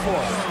start for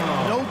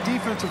him. No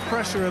defensive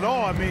pressure at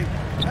all. I mean,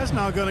 that's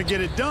not going to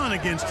get it done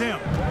against him.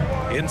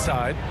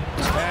 Inside.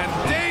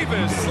 And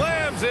Davis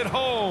slams it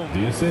home.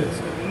 The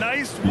assist.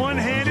 Nice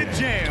one-handed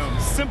jam.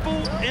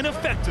 Simple and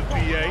effective,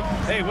 B.A.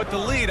 Hey, with the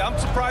lead, I'm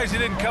surprised he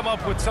didn't come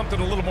up with something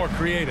a little more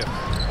creative.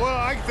 Well,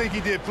 I think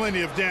he did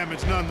plenty of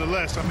damage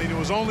nonetheless. I mean, it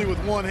was only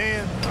with one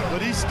hand,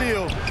 but he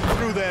still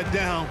threw that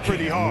down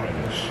pretty hard.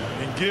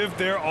 And give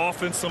their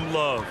offense some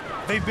love.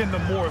 They've been the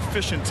more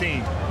efficient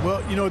team.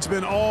 Well, you know, it's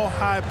been all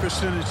high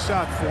percentage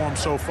shot for him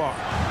so far.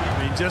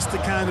 I mean, just the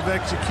kind of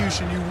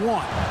execution you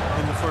want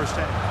in the first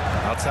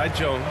half. Outside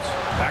Jones.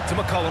 Back to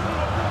McCollum.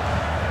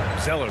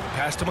 Zeller, the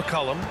pass to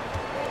McCollum.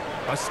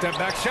 A step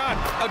back shot.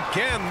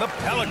 Again, the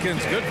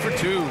Pelicans good for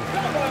 2.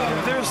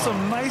 There's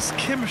some nice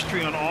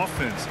chemistry on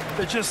offense.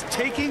 They're just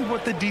taking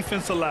what the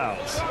defense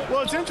allows.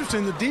 Well, it's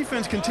interesting. The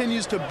defense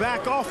continues to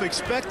back off,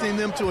 expecting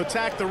them to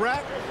attack the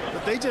rack,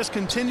 but they just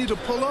continue to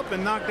pull up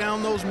and knock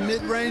down those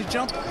mid-range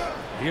jumpers.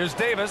 Here's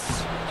Davis.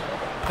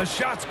 The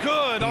shot's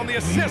good on the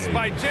assist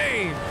by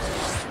James.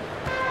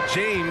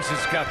 James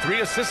has got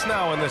 3 assists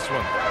now in this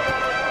one.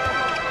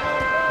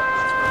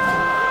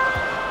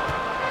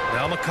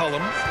 Now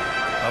McCollum.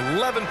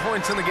 11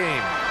 points in the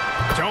game.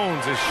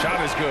 Jones'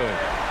 shot is good.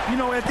 You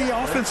know, at the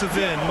offensive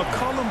end,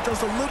 McCollum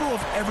does a little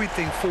of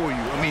everything for you.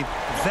 I mean,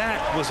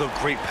 that was a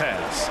great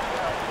pass.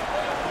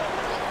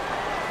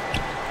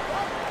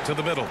 To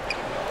the middle.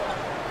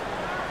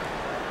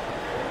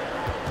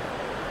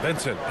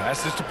 Vincent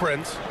passes to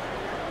Prince.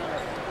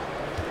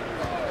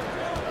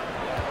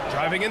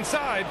 Driving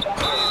inside.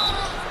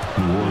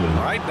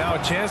 All right, now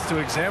a chance to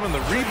examine the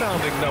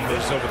rebounding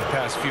numbers over the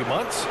past few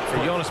months for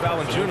Jonas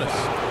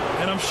Valanciunas.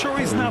 And I'm sure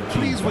he's not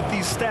pleased with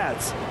these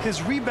stats.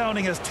 His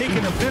rebounding has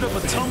taken a bit of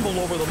a tumble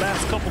over the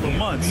last couple of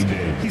months.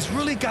 He's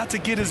really got to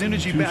get his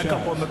energy back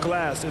up on the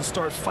glass and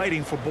start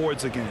fighting for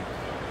boards again.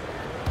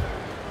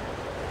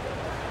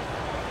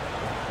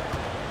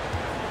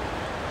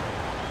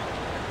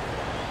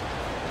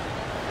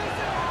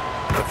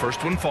 The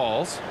first one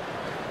falls.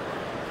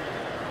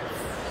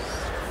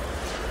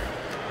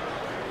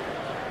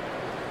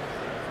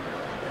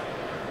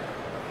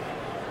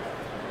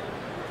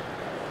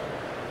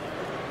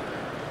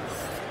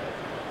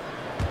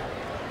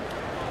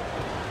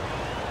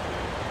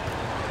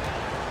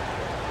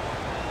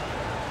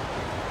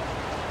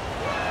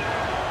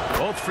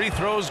 Both free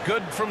throws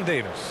good from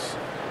Davis.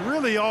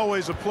 Really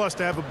always a plus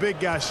to have a big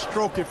guy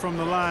stroke it from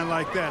the line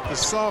like that. The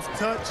soft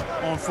touch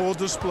on full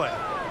display.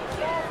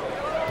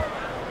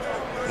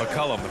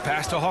 McCollum, the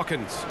pass to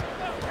Hawkins.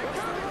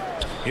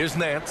 Here's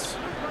Nance.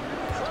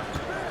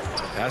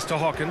 Pass to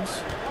Hawkins.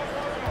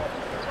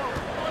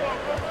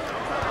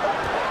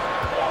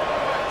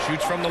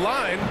 Shoots from the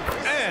line,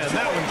 and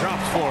that one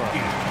drops for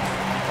him.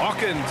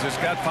 Hawkins has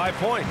got 5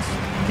 points.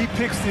 He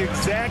picks the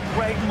exact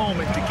right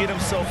moment to get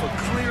himself a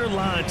clear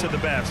line to the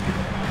basket.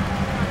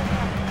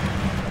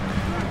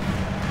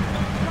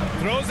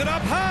 Throws it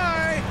up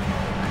high.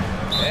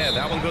 And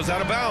that one goes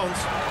out of bounds.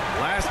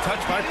 Last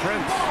touch by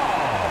Prince.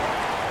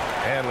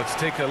 And let's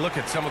take a look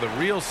at some of the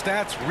real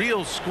stats,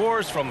 real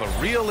scores from the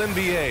real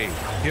NBA.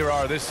 Here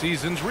are this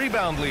season's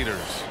rebound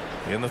leaders.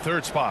 In the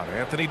 3rd spot,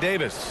 Anthony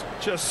Davis.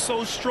 Just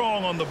so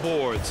strong on the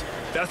boards.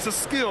 That's a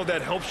skill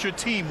that helps your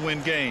team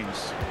win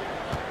games.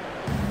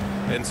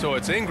 And so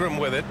it's Ingram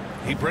with it.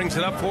 He brings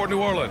it up for New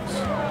Orleans.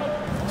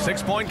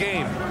 6-point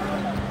game.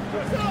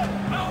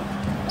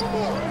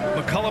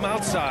 McCollum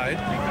outside.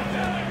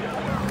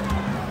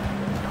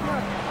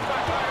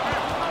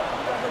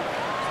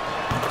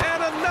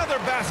 And another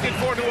basket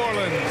for New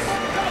Orleans.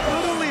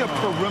 Not only a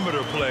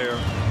perimeter player,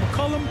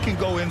 McCollum can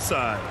go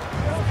inside.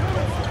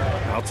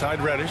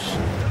 Outside Reddish.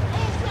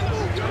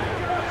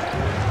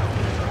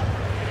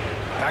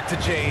 Back to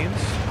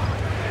James.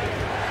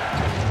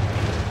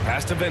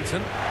 Pass to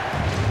Vincent.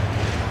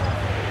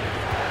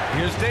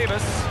 Here's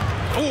Davis.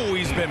 Oh,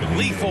 he's been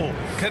lethal.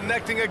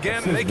 Connecting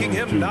again, making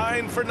him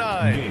 9 for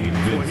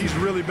 9. Boy, he's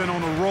really been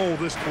on a roll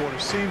this quarter.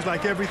 Seems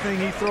like everything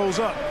he throws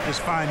up is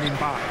finding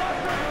bottom.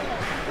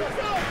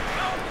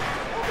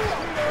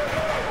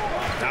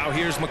 Now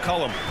here's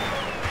McCollum.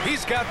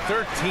 He's got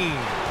 13.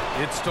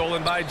 It's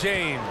stolen by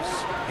James.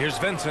 Here's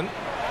Vincent.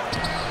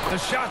 The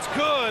shot's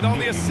good on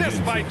the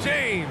assist by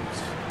James.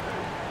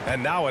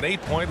 And now an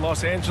 8-point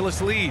Los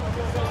Angeles lead.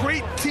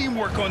 Great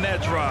teamwork on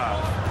that drive.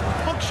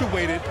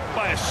 punctuated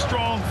by a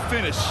strong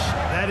finish.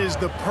 That is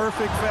the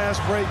perfect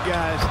fast break,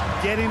 guys.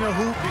 Getting a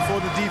hoop before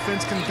the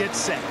defense can get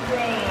set.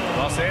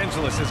 Los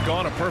Angeles has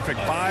gone a perfect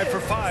 5 for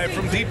 5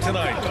 from deep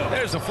tonight.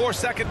 There's a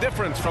 4-second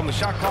difference from the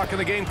shot clock and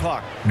the game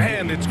clock.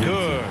 And it's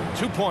good.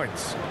 2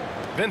 points.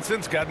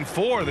 Vincent's gotten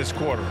 4 this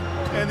quarter.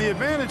 And the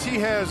advantage he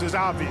has is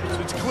obvious.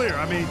 It's clear.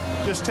 I mean,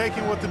 just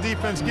taking what the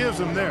defense gives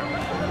him there.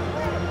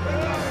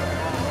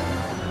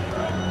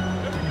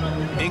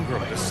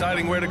 Ingram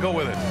deciding where to go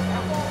with it.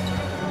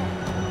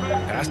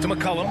 Pass to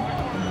McCollum,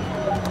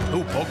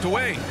 who poked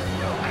away.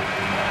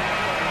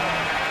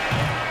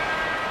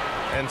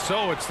 And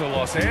so it's the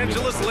Los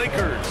Angeles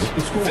Lakers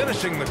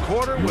finishing the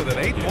quarter with an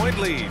 8-point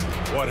lead.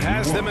 What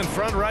has them in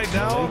front right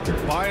now,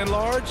 by and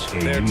large,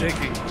 they're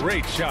taking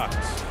great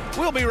shots.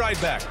 We'll be right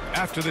back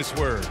after this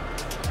word.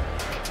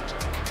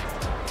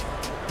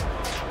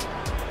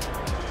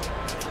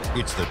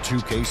 It's the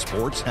 2K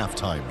Sports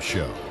Halftime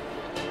Show.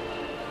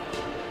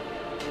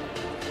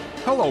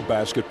 Hello,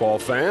 basketball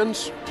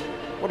fans.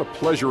 What a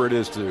pleasure it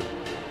is to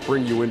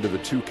bring you into the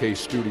 2K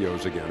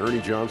studios again.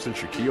 Ernie Johnson,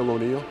 Shaquille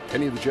O'Neal,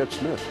 Kenny the Jet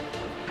Smith.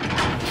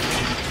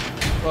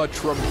 A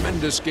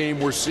tremendous game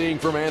we're seeing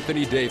from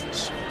Anthony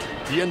Davis.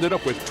 He ended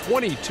up with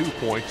 22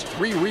 points,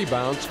 3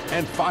 rebounds,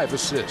 and 5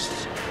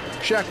 assists.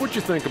 Shaq, what'd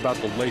you think about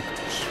the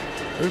Lakers?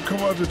 They've come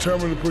out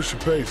determined to push the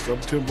pace.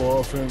 Up-tempo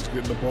offense,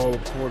 getting the ball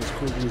up court as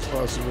quickly as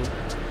possible.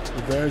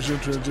 Advantage in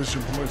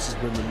transition points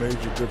has been the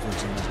major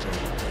difference in this game.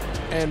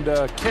 And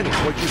Kenny,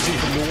 what'd you see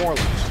from New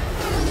Orleans?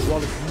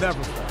 Well, it's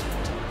never fun.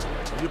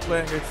 When you're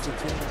playing against a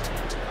team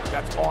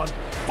that's on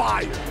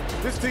fire.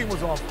 This team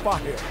was on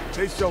fire.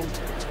 They showed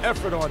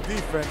effort on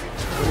defense,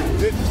 but it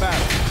didn't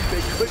matter.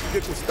 They couldn't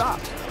get the stop.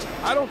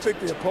 I don't think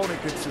the opponent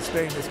can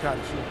sustain this kind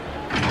of shooting.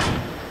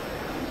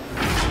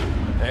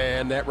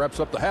 And that wraps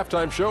up the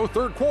halftime show.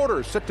 Third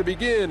quarter set to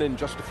begin in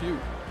just a few.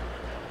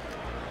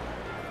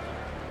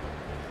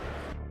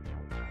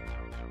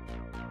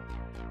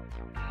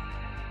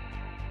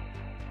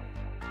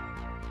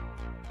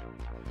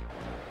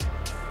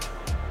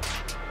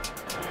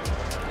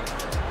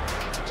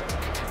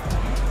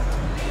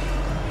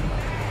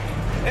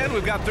 And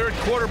we've got third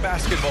quarter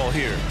basketball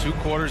here. 2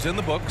 quarters in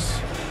the books.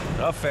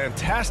 A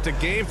fantastic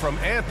game from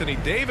Anthony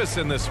Davis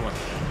in this one.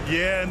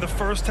 Yeah, in the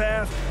first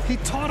half, he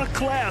taught a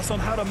class on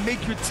how to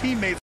make your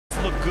teammates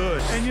look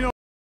good. And you know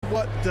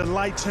what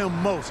delights him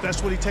most?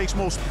 That's what he takes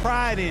most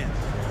pride in.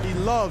 He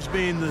loves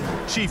being the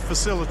chief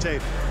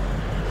facilitator.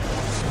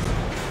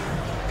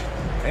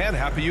 And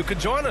happy you could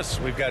join us.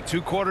 We've got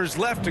 2 quarters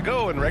left to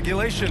go in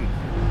regulation.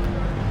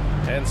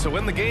 And so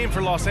in the game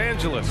for Los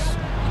Angeles,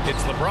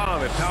 it's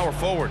LeBron at power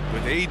forward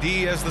with AD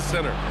as the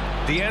center.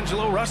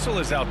 D'Angelo Russell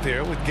is out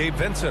there with Gabe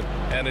Vincent.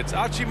 And it's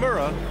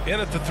Hachimura in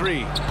at the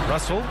 3.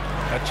 Russell,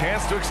 a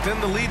chance to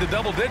extend the lead to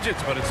double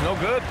digits, but it's no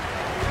good.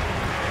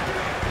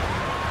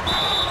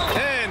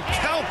 And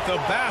count the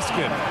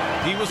basket.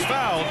 He was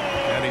fouled,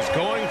 and he's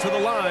going to the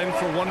line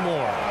for one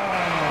more.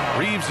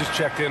 Reeves is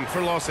checked in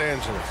for Los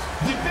Angeles.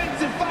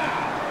 Defensive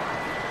foul.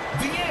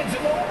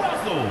 D'Angelo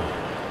Russell.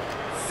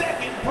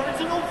 Second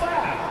personal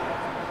foul.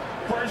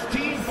 First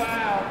team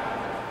foul.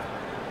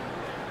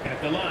 At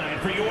the line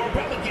for your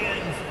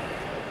Pelicans,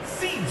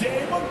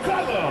 C.J.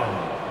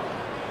 McCollum.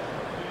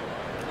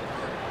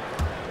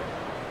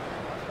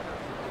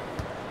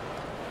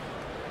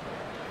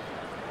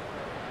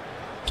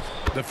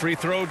 The free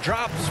throw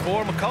drops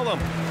for McCollum.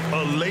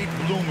 A late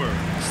bloomer.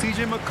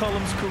 C.J.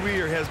 McCollum's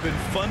career has been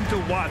fun to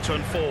watch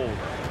unfold,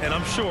 and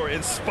I'm sure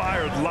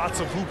inspired lots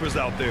of hoopers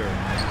out there.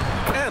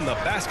 And the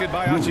basket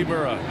by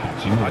Hachimura.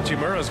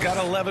 Hachimura's got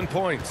 11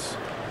 points.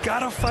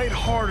 Gotta fight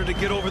harder to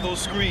get over those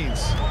screens.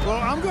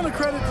 Well, I'm going to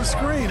credit the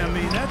screen. I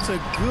mean, that's a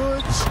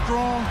good,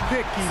 strong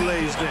pick he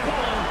lays there.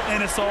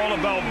 And it's all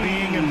about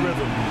being in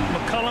rhythm.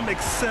 McCollum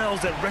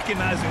excels at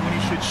recognizing when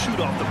he should shoot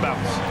off the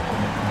bounce.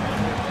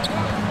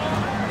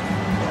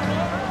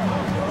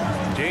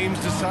 James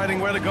deciding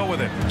where to go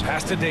with it.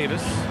 Pass to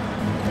Davis.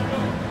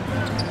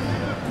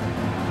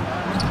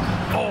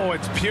 Oh,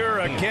 it's Pure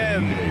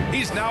again.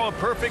 He's now a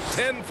perfect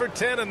 10 for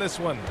 10 in this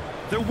one.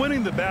 They're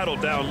winning the battle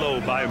down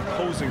low by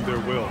imposing their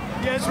will.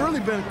 Yeah, it's really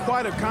been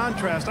quite a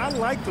contrast. I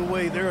like the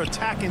way they're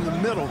attacking the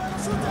middle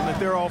at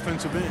their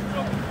offensive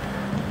end.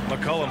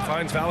 McCollum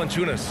finds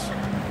Valanciunas.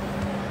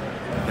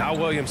 Now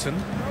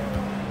Williamson.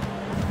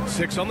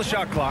 6 on the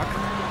shot clock.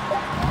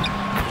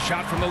 The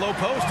shot from the low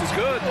post is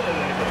good.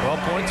 12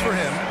 points for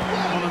him.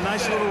 On a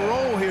nice little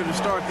roll here to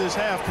start this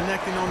half,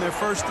 connecting on their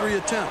first 3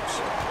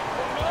 attempts.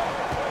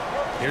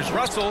 Here's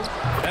Russell,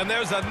 and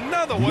there's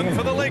another one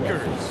for the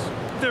Lakers.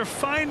 They're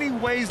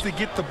finding ways to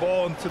get the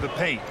ball into the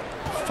paint.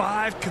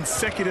 5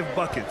 consecutive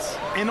buckets.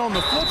 And on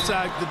the flip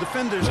side, the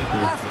defenders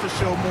have to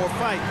show more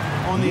fight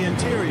on the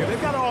interior.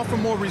 They've got to offer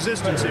more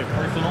resistance here.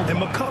 And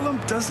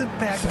McCollum doesn't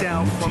back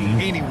down from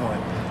anyone,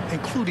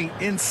 including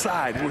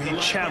inside where he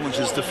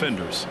challenges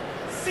defenders.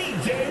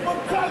 C.J.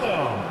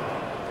 McCollum.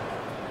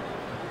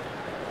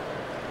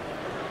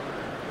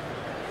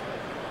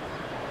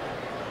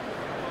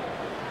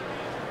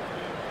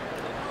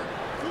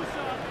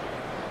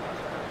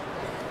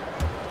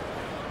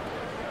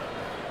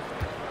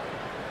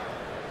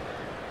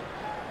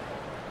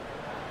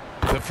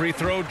 The free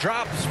throw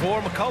drops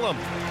for McCollum.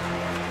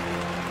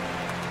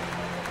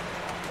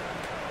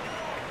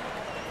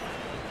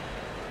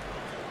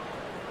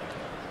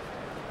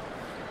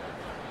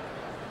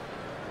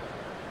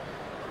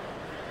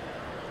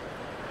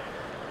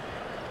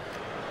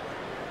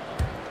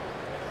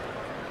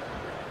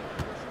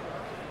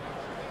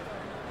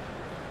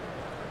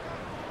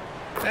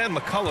 And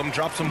McCollum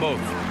drops them both.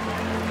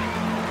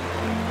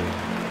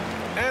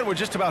 And we're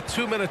just about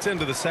 2 minutes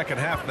into the second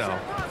half now.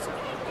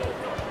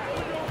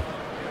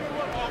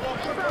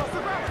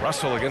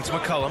 Russell against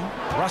McCollum.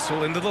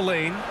 Russell into the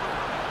lane.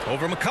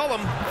 Over McCollum.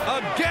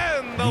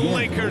 Again, the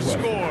Lakers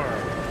score.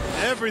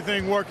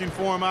 Everything working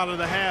for him out of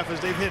the half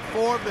as they've hit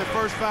 4 of their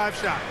first 5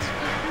 shots.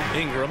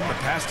 Ingram, the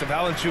pass to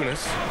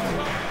Valanciunas.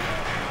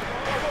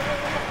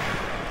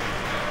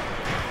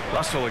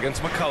 Russell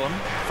against McCollum.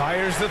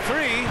 Fires the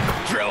 3.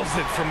 Drills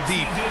it from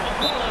deep.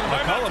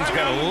 McCollum's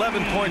got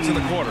 11 points in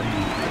the quarter.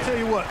 I'll tell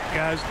you what,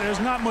 guys, there's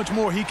not much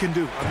more he can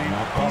do.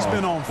 I mean, he's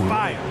been on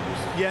fire,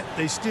 yet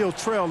they still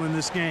trail in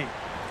this game.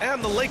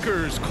 And the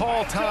Lakers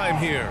call time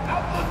here.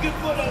 I'm looking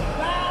for the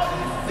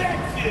loudest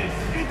sections.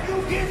 If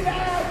you get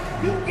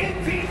loud, you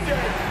get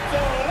t-shirts. So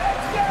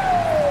let's go!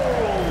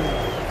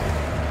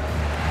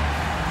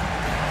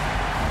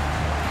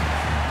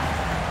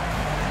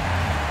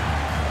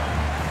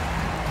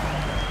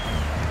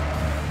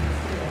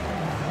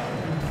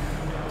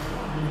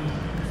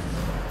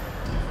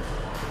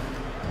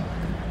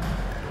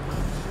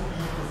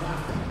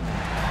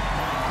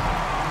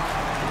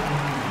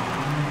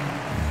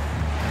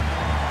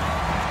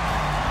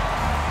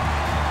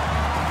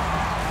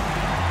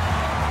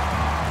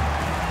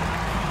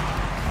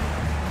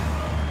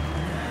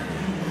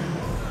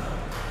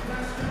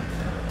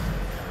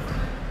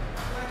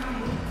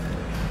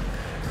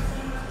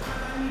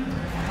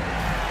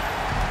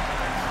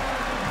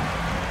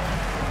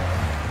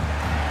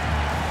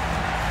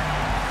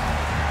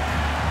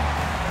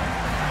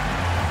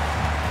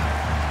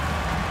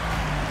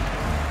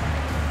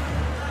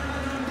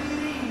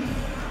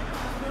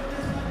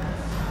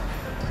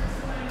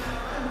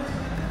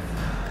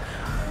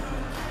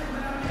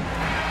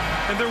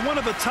 And they're one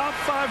of the top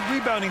 5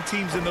 rebounding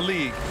teams in the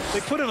league. They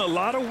put in a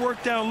lot of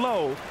work down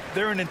low.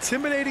 They're an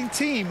intimidating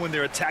team when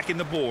they're attacking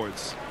the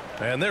boards.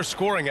 And their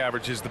scoring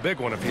average is the big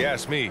one, if you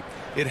ask me.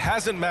 It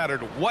hasn't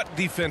mattered what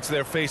defense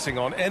they're facing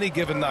on any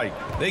given night.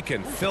 They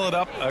can fill it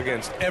up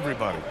against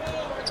everybody.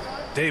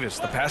 Davis,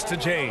 the pass to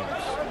James.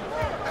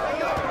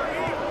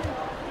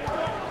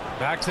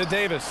 Back to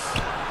Davis.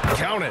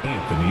 Count it.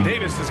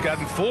 Davis has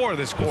gotten 4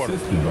 this quarter.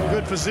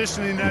 Good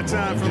positioning that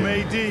time from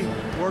AD.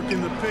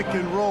 Working the pick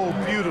and roll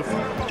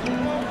beautifully.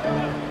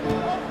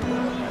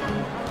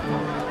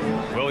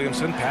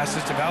 Williamson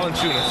passes to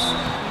Valanciunas.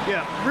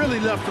 Yeah, really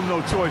left him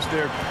no choice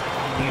there.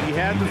 He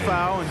had the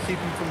foul and keep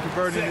him from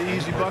converting the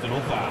easy bucket.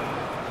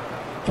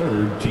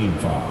 Third team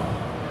foul.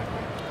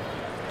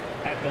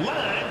 At the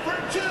line for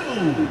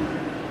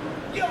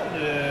 2,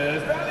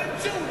 Jonas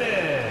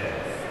Valanciunas.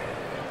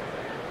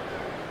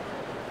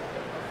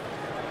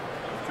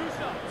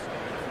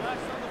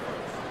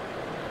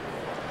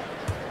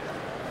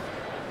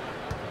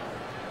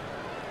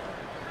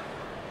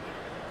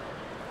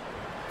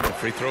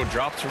 Free throw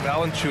drops for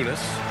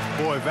Valanciunas.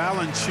 Boy,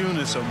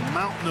 Valanciunas, a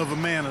mountain of a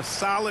man, a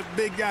solid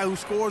big guy who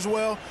scores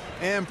well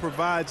and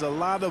provides a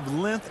lot of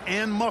length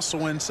and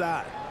muscle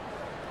inside.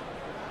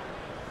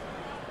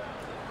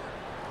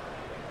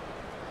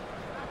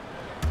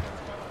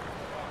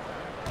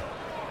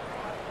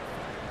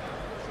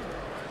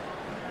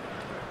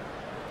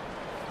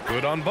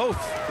 Good on both.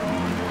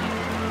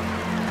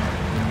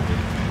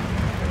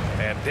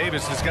 And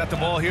Davis has got the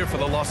ball here for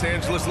the Los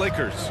Angeles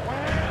Lakers.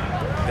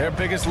 Their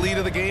biggest lead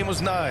of the game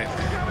was 9.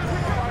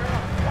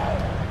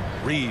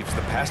 Reeves,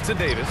 the pass to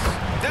Davis.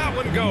 That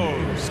one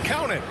goes.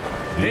 Count it.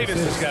 Davis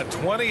has got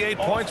 28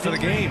 points for the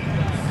game.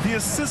 The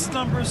assist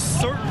numbers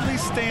certainly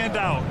stand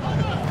out.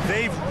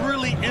 They've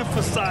really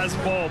emphasized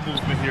ball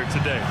movement here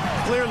today.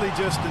 Clearly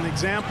just an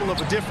example of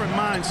a different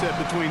mindset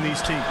between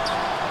these teams.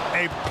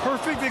 A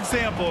perfect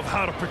example of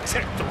how to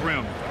protect the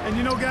rim. And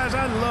you know, guys,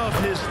 I love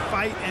his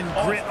fight and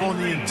grit on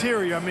the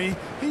interior. I mean,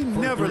 he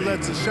never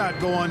lets a shot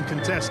go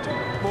uncontested.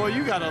 Boy,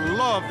 you got to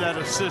love that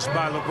assist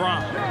by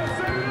LeBron.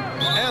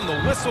 And the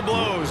whistle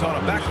blows on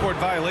a backcourt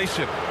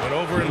violation. Went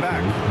over and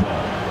back.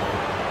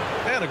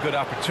 And a good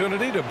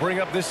opportunity to bring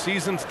up this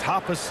season's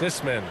top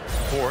assist man.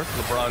 Fourth,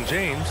 LeBron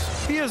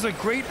James. He has a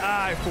great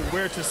eye for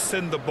where to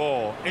send the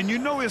ball. And you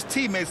know his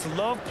teammates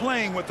love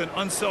playing with an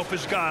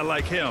unselfish guy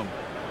like him.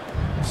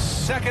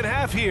 Second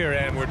half here,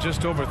 and we're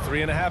just over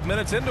 3.5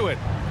 minutes into it.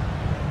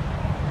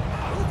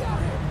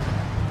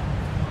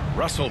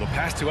 Russell, the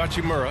pass to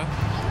Hachimura.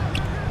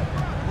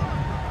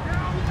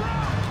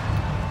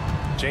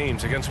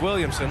 James against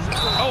Williamson.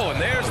 Oh, and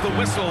there's the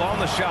whistle on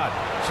the shot.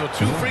 So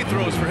 2 free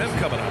throws for him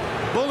coming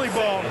up. Bully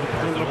ball.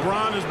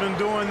 LeBron has been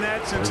doing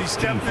that since he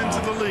stepped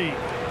into the league.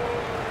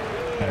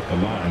 At the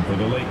line for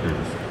the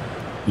Lakers,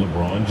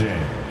 LeBron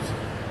James.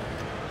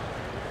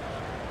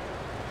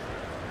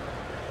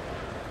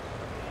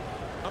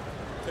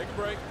 Take a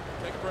break.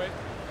 Take a break.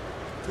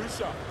 2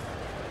 shots.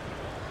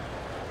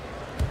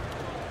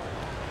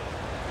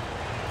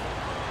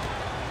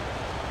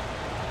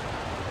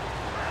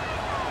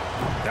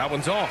 That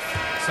one's off.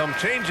 Some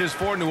changes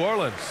for New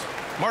Orleans.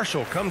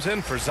 Marshall comes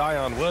in for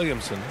Zion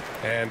Williamson,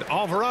 and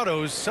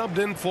Alvarado's subbed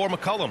in for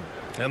McCollum.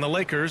 And the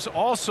Lakers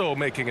also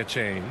making a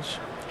change.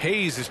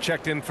 Hayes is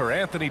checked in for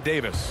Anthony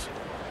Davis.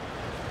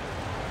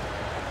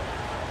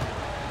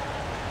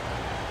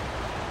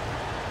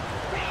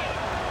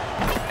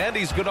 And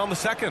he's good on the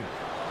second.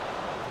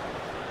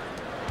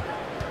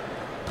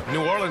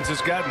 New Orleans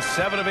has gotten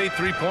 7 of 8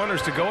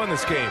 3-pointers to go in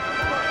this game.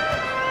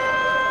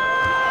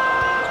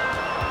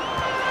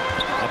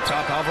 Up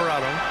top,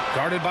 Alvarado,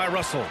 guarded by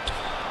Russell.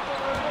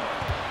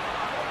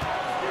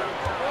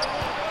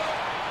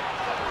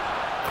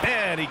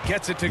 And he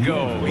gets it to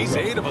go. He's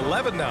 8 of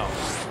 11 now.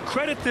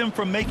 Credit them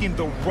for making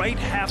the right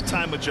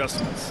halftime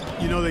adjustments.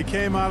 You know, they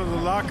came out of the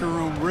locker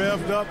room,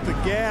 revved up the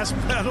gas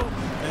pedal,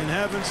 and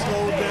haven't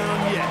slowed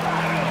down yet.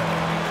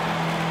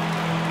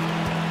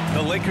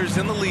 The Lakers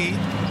in the lead.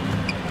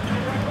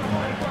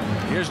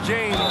 Here's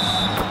James,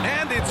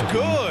 and it's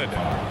good.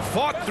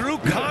 Fought through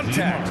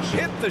contact,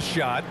 hit the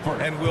shot,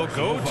 and will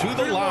go to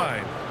the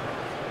line.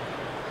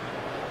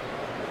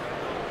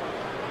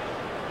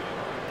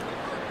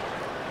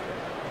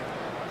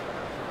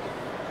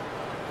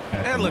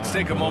 And let's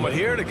take a moment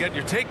here to get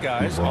your take,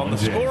 guys, on the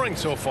scoring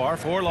so far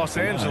for Los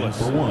Angeles.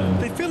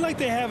 They feel like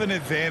they have an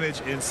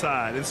advantage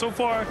inside, and so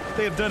far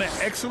they have done an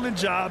excellent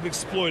job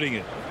exploiting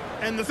it.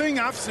 And the thing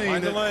I've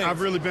seen that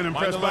I've really been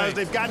impressed by is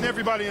they've gotten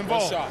everybody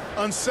involved.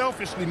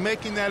 Unselfishly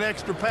making that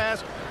extra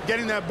pass,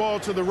 getting that ball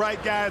to the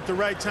right guy at the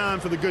right time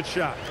for the good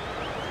shot.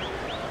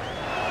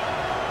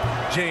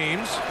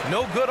 James,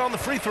 no good on the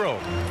free throw.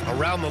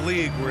 Around the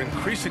league, we're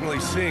increasingly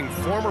seeing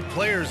former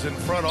players in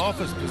front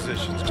office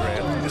positions,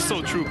 Grant. It's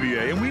so true,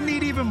 BA, and we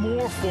need even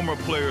more former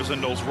players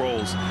in those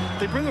roles.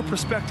 They bring a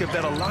perspective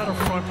that a lot of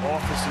front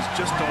offices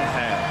just don't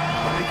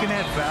have. They can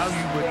add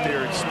value with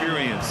their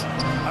experience.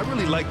 I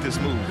really like this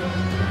move.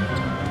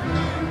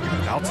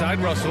 Outside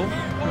Russell.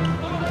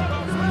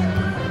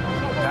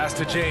 Pass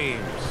to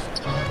James.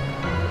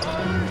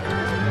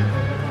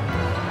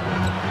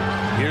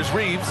 Here's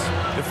Reeves,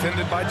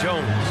 defended by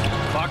Jones.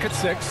 Clock at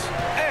 6,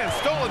 and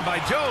stolen by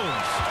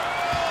Jones.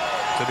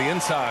 To the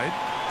inside,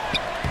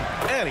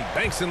 and he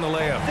banks in the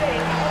layup.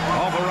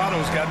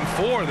 Alvarado's gotten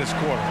 4 this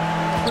quarter.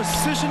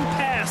 Precision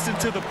pass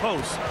into the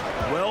post.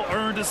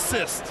 Well-earned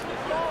assist.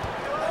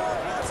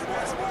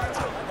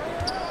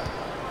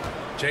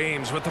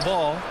 James with the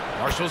ball.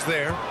 Marshall's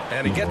there,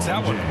 and he gets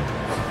that one.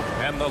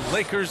 And the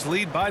Lakers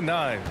lead by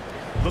 9.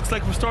 Looks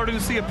like we're starting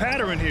to see a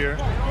pattern here.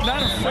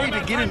 Not afraid to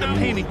get in the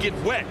paint and get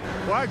wet.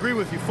 Well, I agree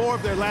with you. 4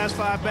 of their last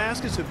 5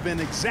 baskets have been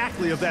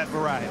exactly of that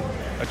variety.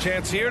 A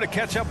chance here to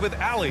catch up with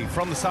Allie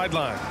from the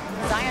sideline.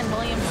 Zion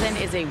Williamson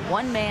is a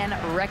one-man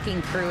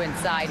wrecking crew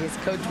inside. His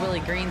coach, Willie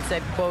Green,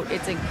 said, quote,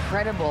 "It's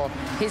incredible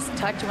his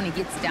touch when he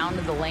gets down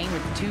to the lane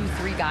with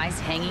 2-3 guys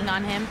hanging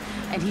on him,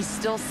 and he's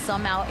still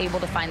somehow able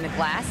to find the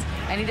glass,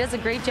 and he does a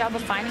great job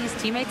of finding his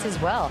teammates as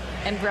well."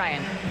 And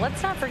Brian,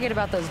 let's not forget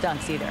about those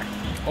dunks either.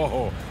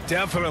 Oh,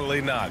 definitely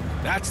not.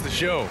 That's the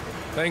show.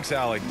 Thanks,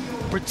 Allie.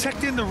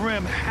 Protecting the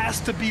rim has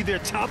to be their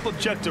top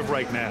objective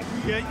right now.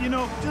 Yeah, you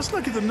know, just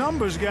look at the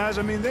numbers, guys.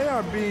 I mean, they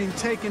are being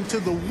taken to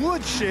the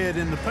woodshed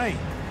in the paint.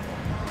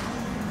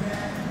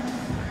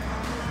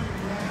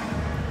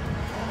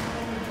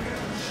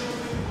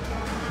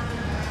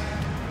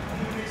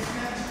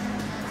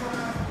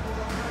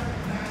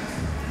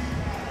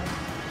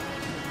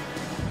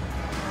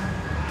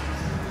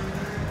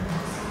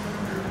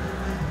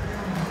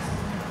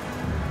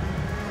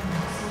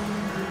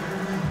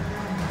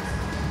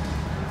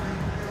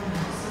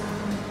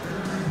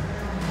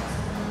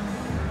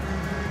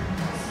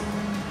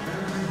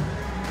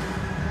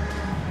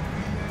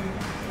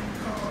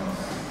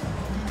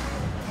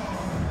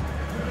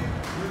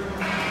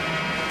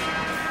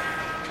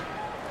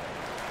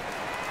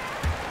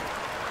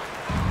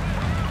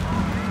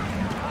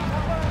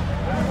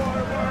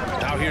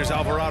 Here's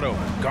Alvarado,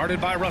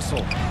 guarded by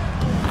Russell.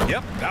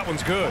 Yep, that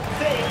one's good.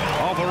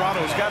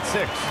 Alvarado's got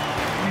 6.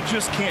 You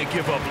just can't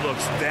give up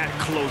looks that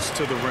close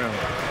to the rim.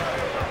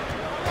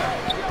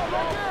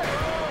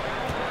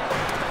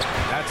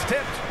 That's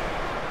tipped.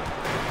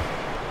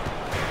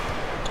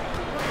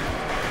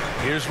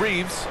 Here's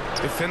Reeves,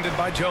 defended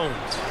by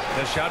Jones.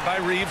 The shot by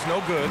Reeves,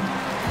 no good.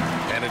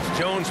 And it's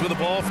Jones with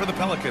the ball for the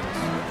Pelicans.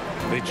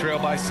 They trail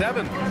by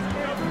 7.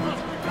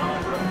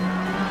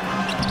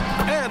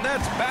 And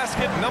that's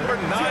basket number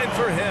 9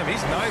 for him.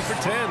 He's 9 for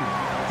 10.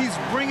 He's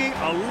bringing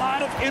a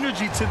lot of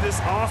energy to this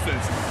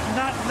offense,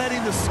 not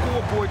letting the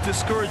scoreboard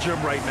discourage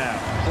him right now.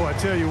 Boy, I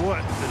tell you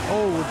what, the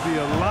hole would be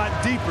a lot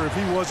deeper if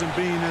he wasn't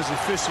being as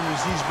efficient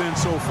as he's been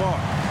so far.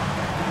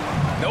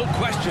 No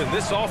question,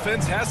 this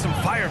offense has some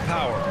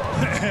firepower.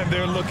 And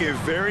they're looking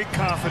very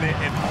confident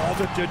in all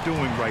that they're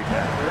doing right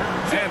now.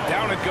 And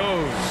down it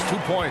goes, 2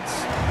 points.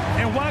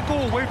 And why go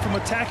away from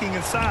attacking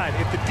inside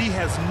if the D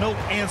has no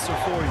answer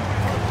for you?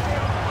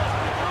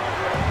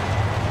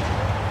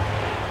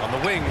 On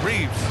the wing,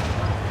 Reeves.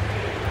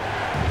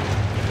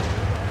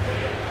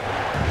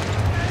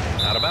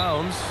 Out of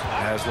bounds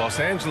as Los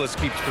Angeles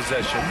keeps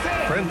possession.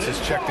 Prince is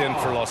checked in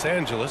for Los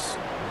Angeles.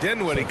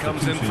 Dinwiddie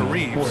comes in for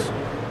Reeves.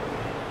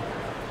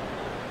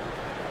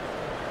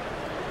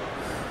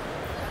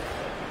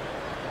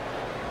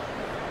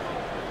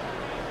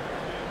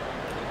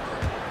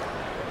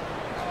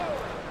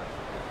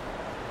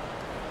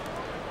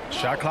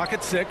 Shot clock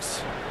at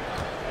 6.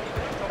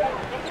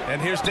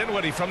 And here's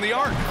Dinwiddie from the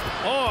arc.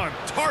 On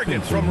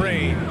target from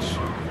range.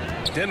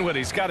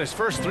 Dinwiddie's got his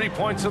first 3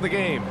 points of the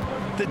game.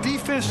 The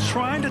defense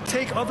trying to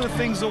take other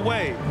things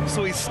away,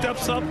 so he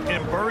steps up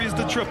and buries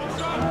the triple.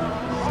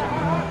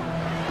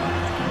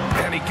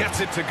 And he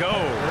gets it to go.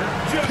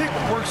 Pick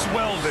works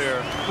well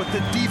there, but the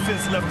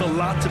defense left a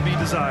lot to be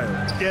desired.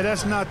 Yeah,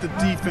 that's not the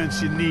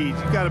defense you need.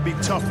 You got to be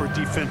tougher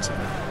defensive.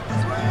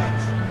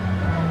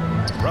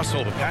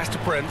 Russell, the pass to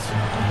Prince.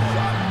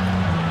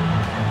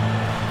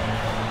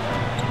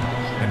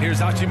 And here's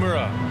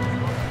Hachimura.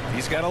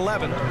 He's got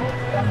 11.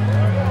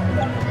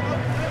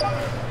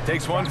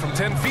 Takes one from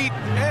 10 feet,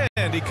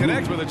 and he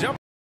connects with a jump.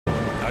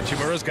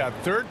 Hachimura's got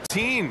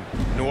 13.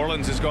 New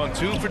Orleans has gone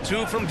 2 for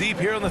 2 from deep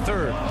here in the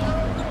third.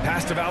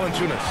 Pass to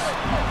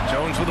Valanciunas.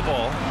 Jones with the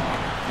ball.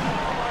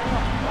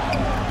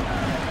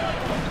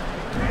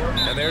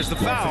 And there's the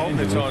foul.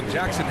 It's on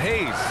Jackson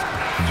Hayes.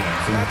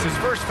 That's his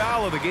first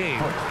foul of the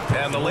game.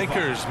 And the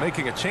Lakers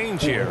making a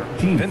change here.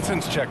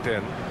 Vincent's checked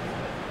in.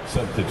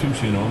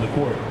 Substitution on the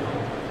court.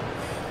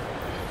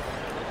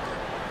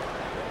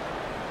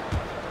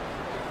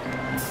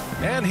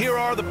 And here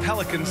are the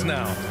Pelicans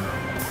now.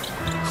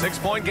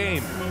 6-point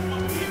game.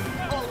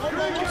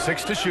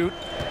 6 to shoot.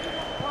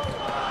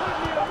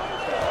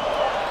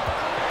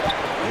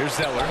 Here's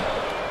Zeller.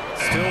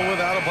 Still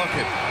without a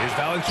bucket. Here's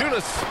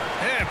Valanciunas.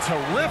 And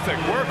terrific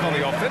work on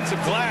the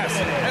offensive glass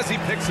as he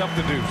picks up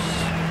the deuce.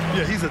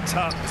 Yeah, he's a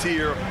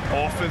top-tier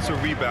offensive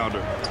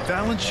rebounder.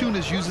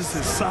 Valanciunas uses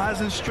his size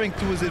and strength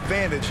to his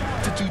advantage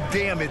to do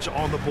damage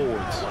on the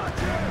boards.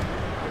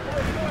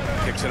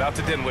 Kicks it out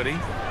to Dinwiddie.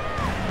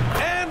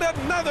 And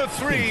another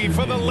 3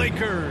 for the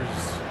Lakers.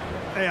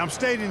 Hey, I'm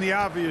stating the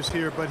obvious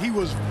here, but he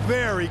was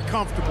very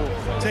comfortable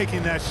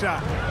taking that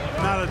shot.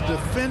 Not a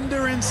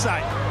defender in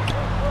sight.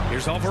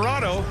 Here's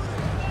Alvarado.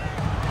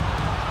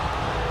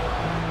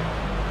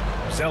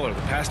 Zeller,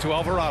 the pass to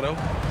Alvarado.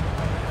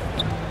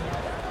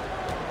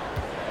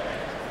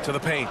 To the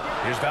paint.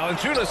 Here's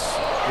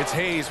Valanciunas. It's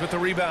Hayes with the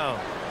rebound.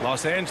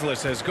 Los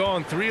Angeles has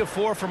gone 3 of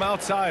 4 from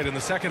outside in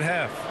the second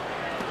half.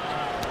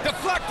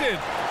 Deflected.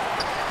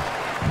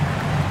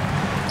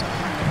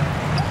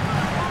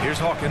 Here's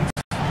Hawkins.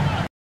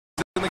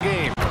 In the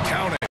game.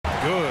 Counting.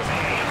 Good.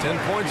 10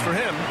 points for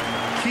him.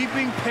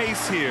 Keeping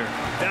pace here.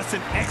 That's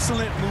an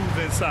excellent move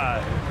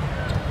inside.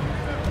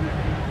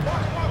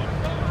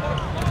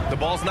 The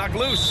ball's knocked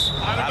loose.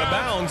 Out of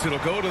bounds. It'll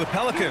go to the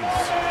Pelicans.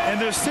 And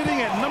they're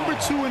sitting at number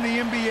 2 in the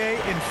NBA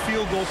in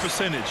field goal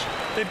percentage.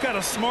 They've got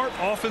a smart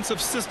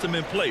offensive system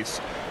in place.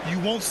 You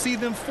won't see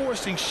them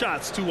forcing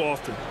shots too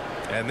often.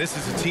 And this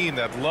is a team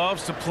that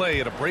loves to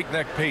play at a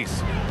breakneck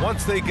pace.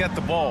 Once they get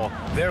the ball,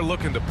 they're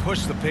looking to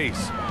push the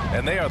pace.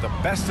 And they are the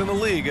best in the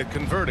league at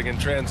converting in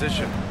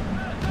transition.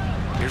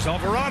 Here's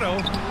Alvarado.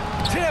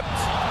 Tipped.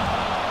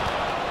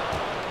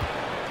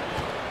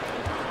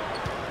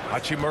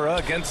 Hachimura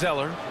against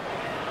Zeller.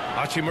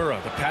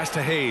 Hachimura, the pass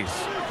to Hayes.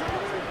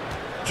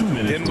 2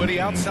 minutes. Dinwiddie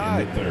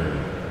outside.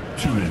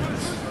 2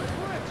 minutes.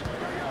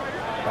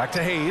 Back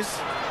to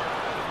Hayes.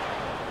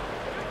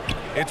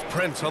 It's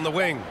Prince on the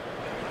wing.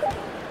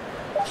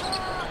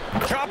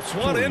 Drops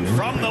one in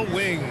from the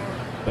wing.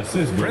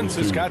 Prince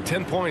has got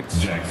 10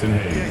 points. Jackson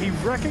Hayes. Yeah, he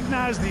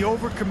recognized the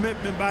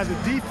overcommitment by the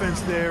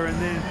defense there and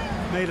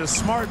then made a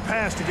smart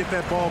pass to get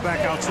that ball back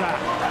outside.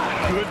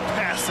 Good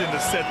passing to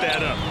set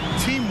that up.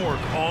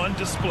 Teamwork on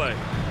display.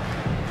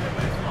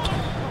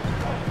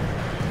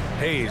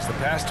 Hayes, the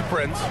pass to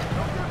Prince.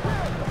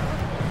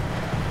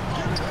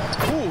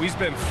 Ooh, he's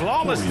been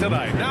flawless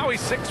tonight. Now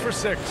he's 6 for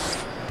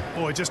 6.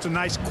 Boy, just a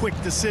nice quick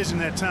decision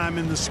that time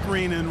in the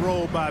screen and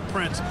roll by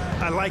Prince.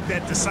 I like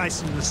that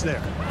decisiveness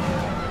there.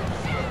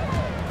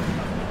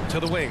 To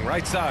the wing,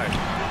 right side.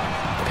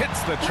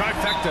 Hits the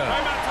trifecta.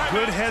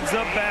 Good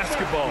heads-up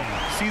basketball.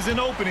 Sees an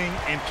opening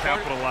and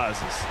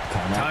capitalizes.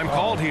 Time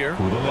called here.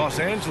 Los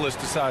Angeles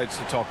decides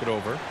to talk it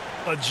over.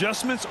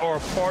 Adjustments are a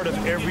part of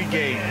every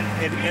game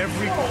and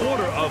every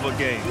quarter of a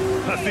game.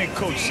 I think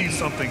Coach sees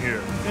something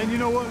here. And you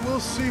know what? We'll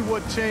see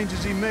what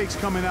changes he makes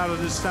coming out of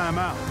this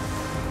timeout.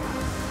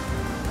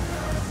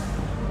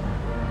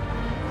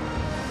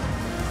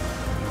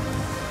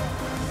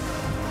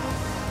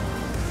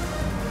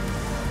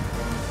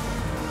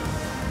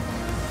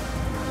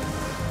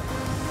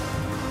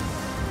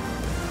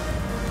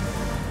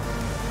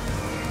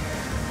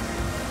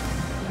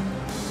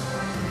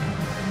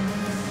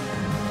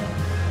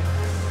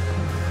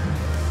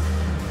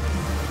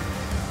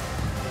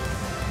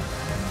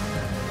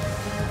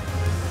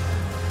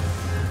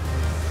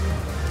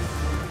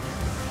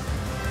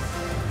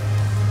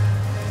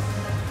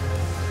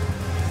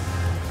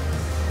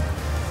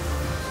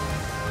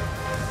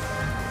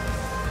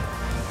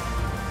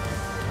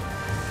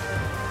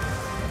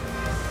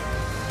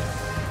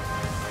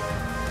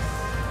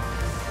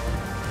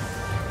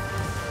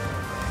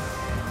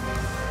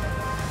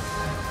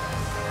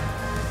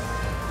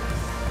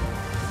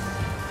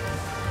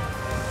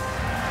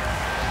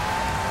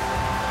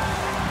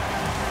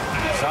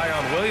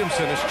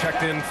 Williamson is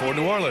checked in for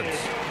New Orleans.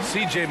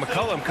 C.J.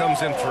 McCollum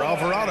comes in for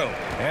Alvarado.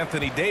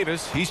 Anthony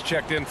Davis, he's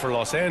checked in for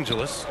Los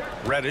Angeles.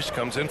 Reddish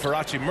comes in for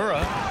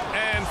Hachimura.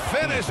 And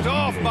finished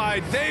off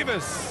by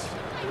Davis.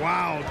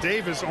 Wow,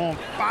 Davis on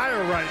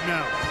fire right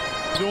now.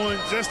 Doing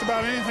just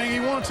about anything he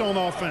wants on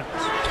offense.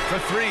 For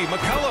three,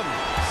 McCollum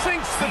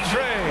sinks the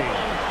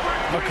tray.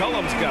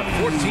 McCollum's got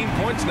 14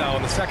 points now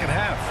in the second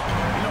half.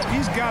 You know,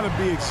 he's got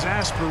to be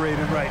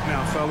exasperated right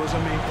now, fellas.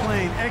 I mean,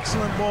 playing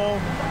excellent ball,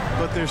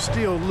 but they're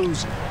still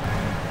losing.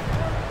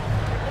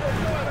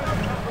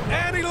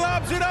 And he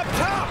lobs it up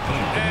top.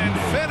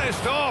 And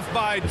finished off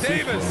by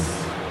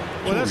Davis.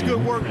 Well, that's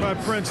good work by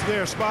Prince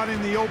there,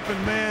 spotting the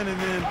open man and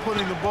then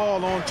putting the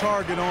ball on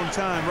target on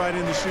time right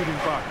in the shooting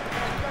pocket.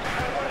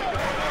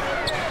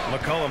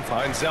 McCollum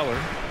finds Zeller.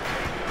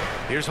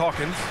 Here's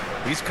Hawkins.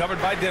 He's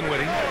covered by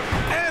Dinwiddie.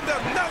 And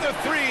another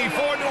three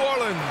for New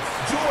Orleans.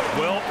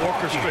 Well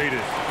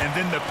orchestrated. And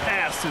then the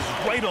pass is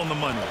right on the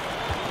money.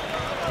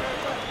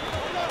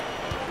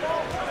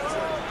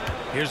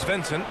 Here's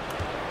Vincent.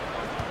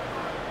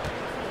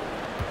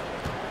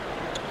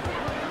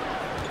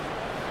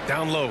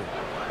 Down low.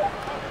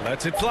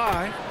 Lets it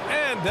fly.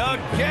 And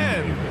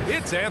again,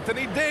 it's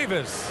Anthony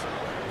Davis.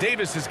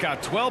 Davis has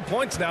got 12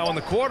 points now in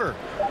the quarter.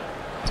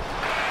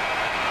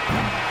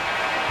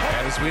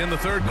 As we end the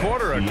third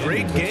quarter, a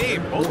great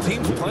game. Both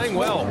teams playing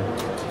well.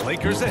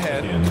 Lakers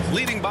ahead,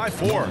 leading by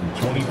 4.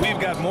 We've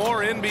got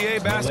more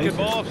NBA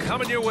basketball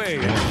coming your way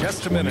in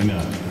just a minute.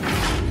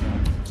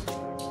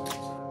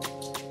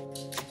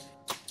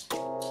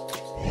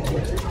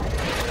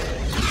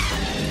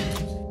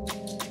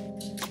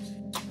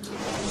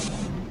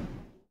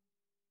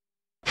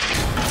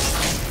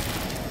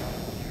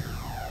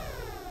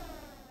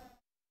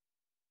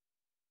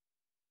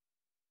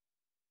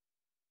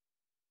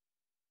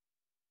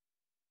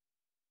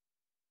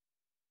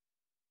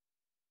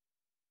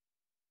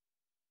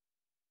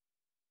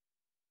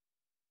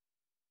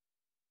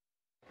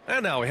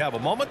 And now we have a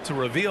moment to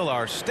reveal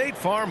our State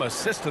Farm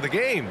assist of the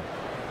game.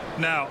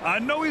 Now, I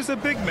know he's a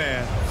big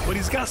man, but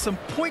he's got some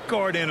point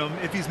guard in him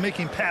if he's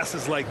making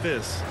passes like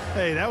this.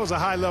 Hey, that was a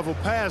high-level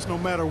pass no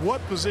matter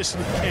what position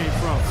it came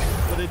from.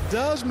 But it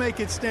does make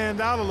it stand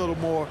out a little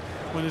more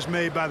when it's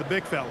made by the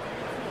big fella.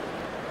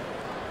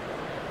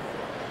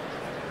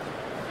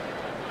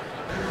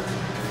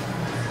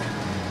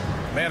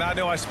 Man, I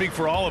know I speak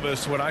for all of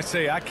us when I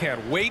say I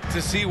can't wait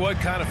to see what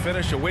kind of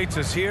finish awaits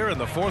us here in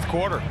the fourth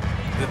quarter.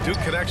 The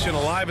Duke connection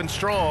alive and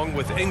strong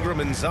with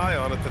Ingram and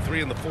Zion at the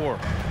 3 and the 4.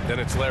 Then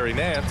it's Larry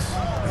Nance.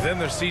 Then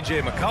there's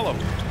C.J. McCollum.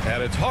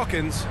 And it's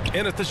Hawkins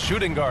in at the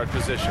shooting guard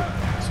position.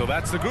 So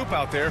that's the group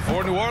out there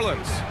for New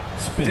Orleans.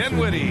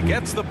 Dinwiddie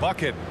gets the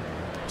bucket.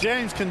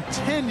 James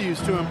continues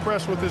to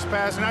impress with his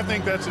pass, and I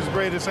think that's his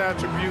greatest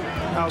attribute.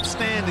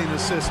 Outstanding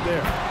assist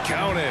there.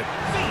 Count it.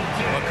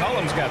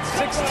 McCollum's got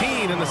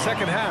 16 in the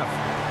second half.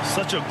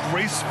 Such a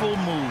graceful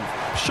move,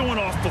 showing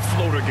off the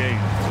floater game.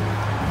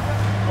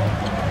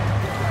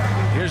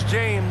 Here's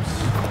James.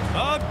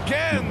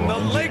 Again, the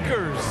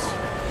Lakers.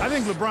 I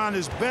think LeBron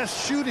is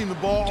best shooting the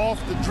ball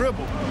off the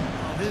dribble.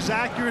 His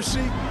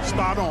accuracy,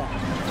 spot on.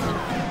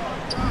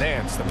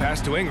 Nance, the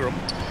pass to Ingram.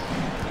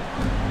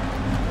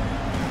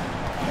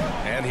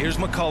 And here's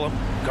McCollum,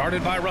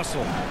 guarded by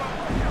Russell.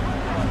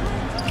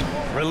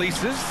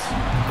 Releases.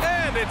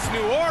 And it's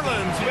New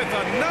Orleans with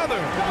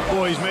another.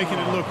 Boy, he's making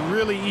it look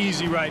really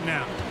easy right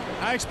now.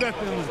 I expect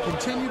them to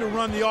continue to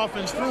run the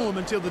offense through him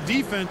until the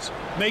defense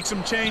makes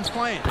him change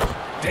plans.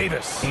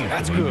 Davis,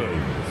 that's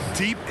good.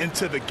 Deep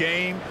into the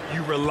game,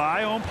 you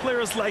rely on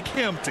players like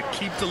him to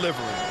keep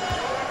delivering.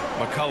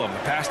 McCollum, the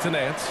pass to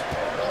Nance.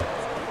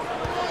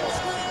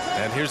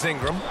 And here's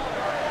Ingram.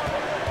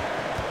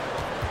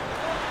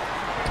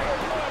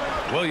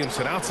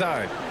 Williamson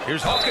outside.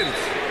 Here's Hawkins.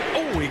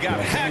 Oh, he got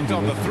hacked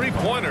on the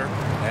three-pointer,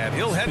 and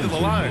he'll head to the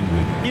line.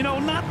 You know,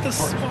 not the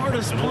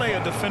smartest play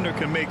a defender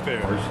can make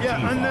there.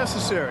 Yeah,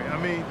 unnecessary.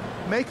 I mean,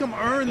 make them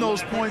earn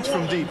those points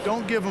from deep.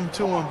 Don't give them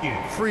to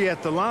them free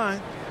at the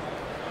line.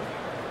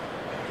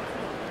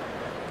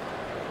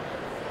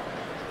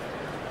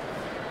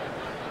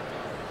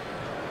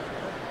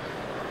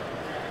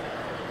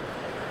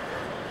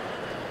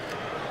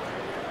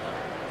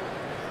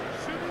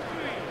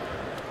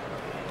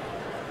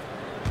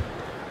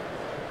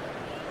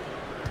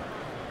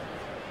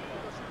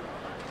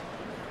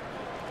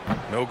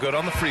 No good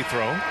on the free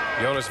throw.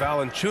 Jonas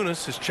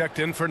Valanciunas is checked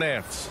in for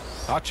Nance.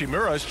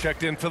 Hachimura is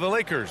checked in for the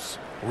Lakers.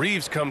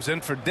 Reeves comes in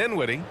for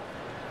Dinwiddie.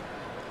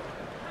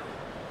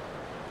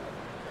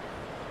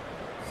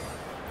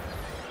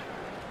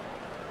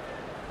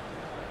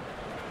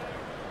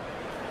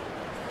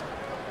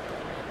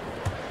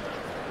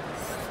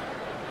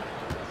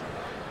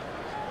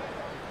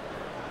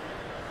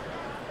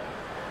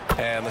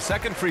 And the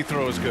second free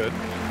throw is good.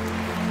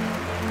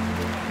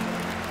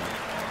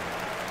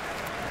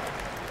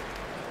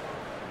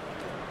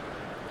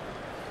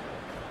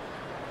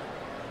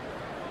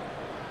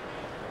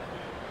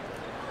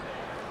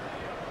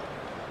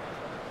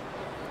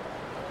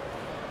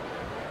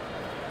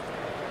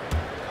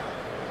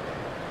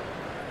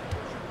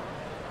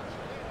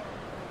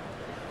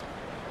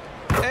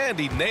 and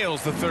he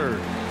nails the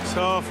third.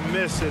 Tough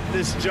miss at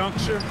this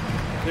juncture.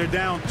 They're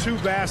down 2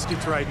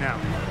 baskets right now.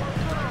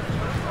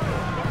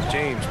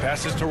 James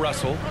passes to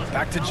Russell.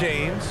 Back to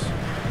James.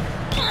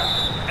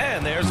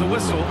 And there's a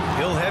whistle.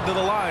 He'll head to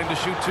the line to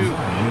shoot 2.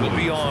 It'll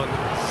be on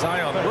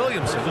Zion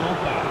Williamson.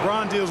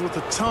 LeBron deals with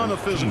a ton of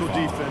physical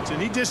defense,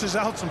 and he dishes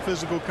out some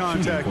physical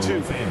contact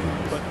too.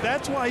 But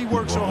that's why he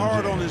works so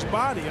hard on his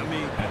body. I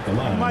mean,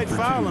 you might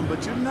foul him,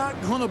 but you're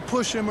not going to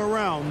push him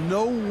around.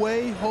 No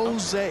way,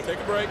 Jose. Take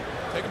a break.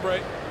 Take a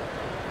break.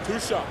 2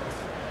 shots.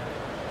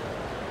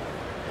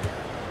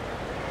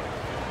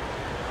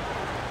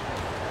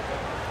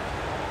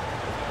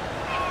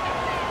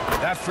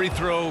 That free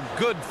throw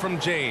good from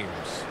James.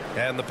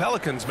 And the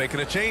Pelicans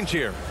making a change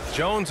here.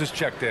 Jones is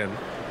checked in.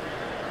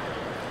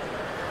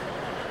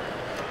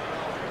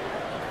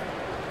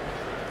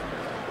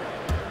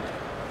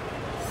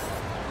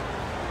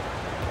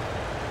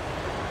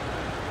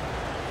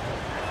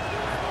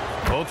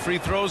 Both free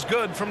throws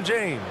good from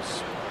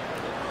James.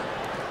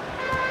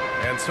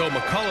 And so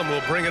McCollum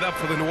will bring it up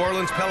for the New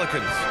Orleans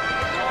Pelicans.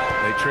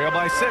 They trail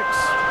by 6.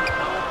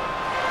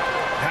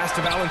 Pass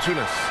to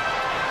Valanciunas.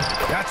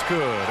 That's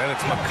good, and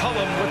it's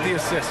McCollum with the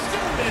assist.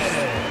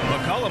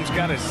 McCollum's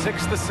got his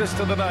 6th assist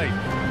of the night.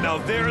 Now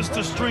there's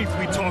the strength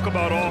we talk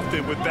about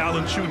often with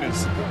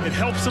Valanciunas. It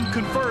helps him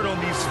convert on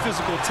these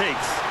physical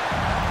takes.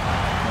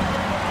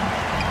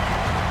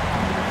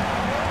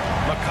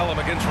 McCollum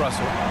against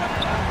Russell.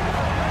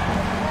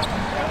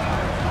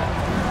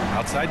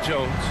 Outside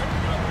Jones.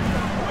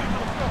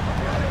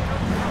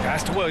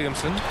 Pass to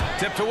Williamson.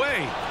 Tipped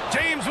away.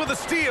 James with a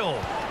steal.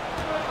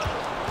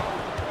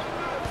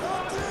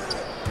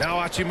 Now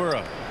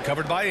Hachimura,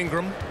 covered by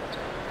Ingram.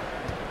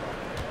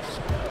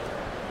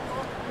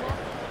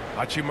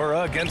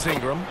 Hachimura against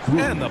Ingram.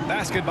 And the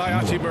basket by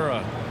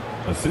Hachimura.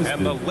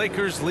 And the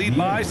Lakers lead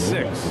by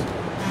 6.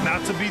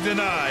 Not to be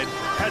denied,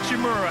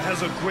 Hachimura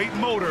has a great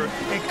motor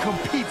and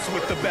competes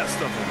with the best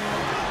of them.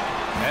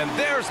 And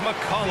there's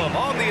McCollum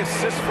on the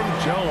assist from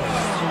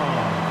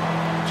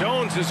Jones.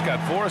 Jones has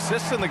got 4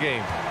 assists in the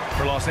game.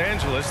 For Los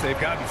Angeles, they've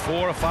gotten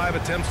 4 of 5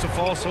 attempts to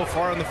fall so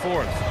far in the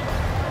 4th.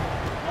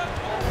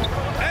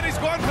 And he's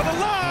going for the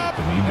lob,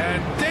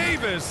 and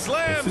Davis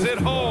slams it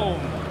home.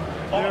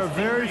 There are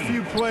very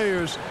few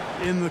players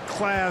in the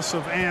class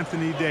of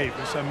Anthony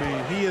Davis. I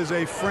mean, he is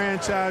a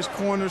franchise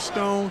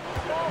cornerstone,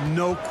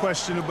 no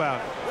question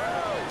about it.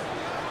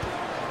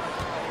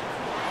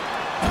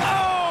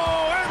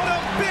 Oh, and the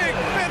big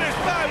finish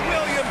by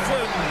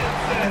Williamson.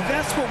 And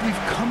that's what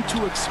we've come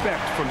to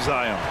expect from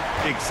Zion.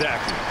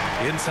 Exactly.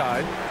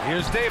 Inside,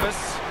 here's Davis.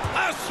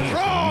 A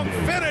strong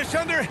finish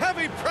under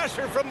heavy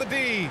pressure from the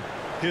D.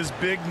 His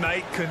big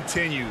night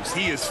continues.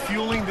 He is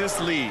fueling this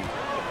lead.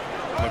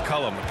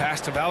 McCollum, the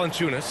pass to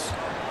Valanciunas.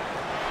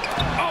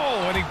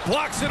 Oh, and he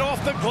blocks it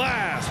off the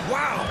glass.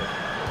 Wow.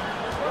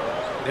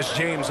 It's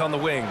James on the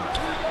wing.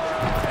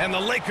 And the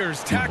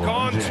Lakers tack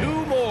on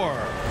 2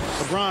 more.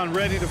 LeBron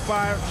ready to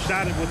fire,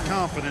 shot it with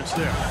confidence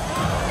there.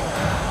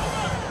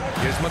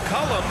 Here's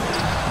McCollum.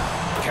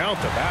 Count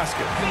the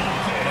basket.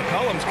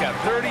 McCollum's got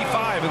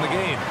 35 in the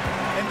game.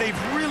 And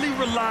they've really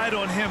relied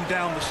on him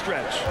down the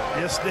stretch.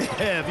 Yes, they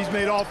have. He's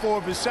made all 4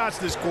 of his shots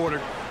this quarter.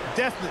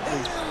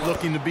 Definitely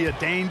looking to be a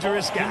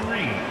dangerous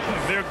guy.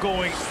 They're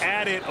going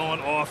at it on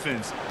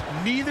offense.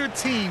 Neither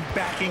team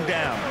backing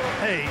down.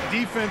 Hey,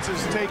 defense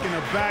is taking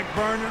a back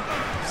burner,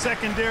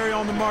 secondary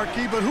on the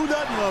marquee, but who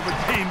doesn't love a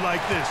game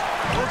like this?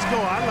 Let's go.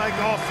 I like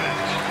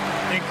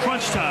offense. In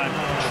crunch time,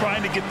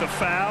 trying to get the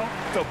foul,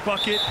 the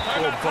bucket,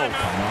 or both.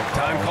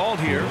 Time called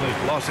here.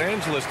 Los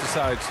Angeles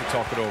decides to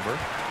talk it over.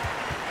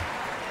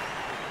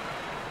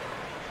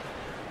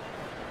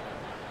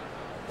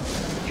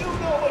 You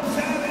know what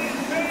time it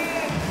is,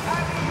 man. I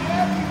need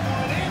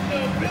everyone in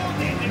the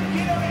building to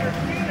get on your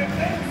feet and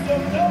make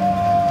some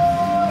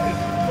noise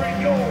for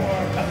your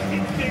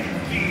Pelicans team.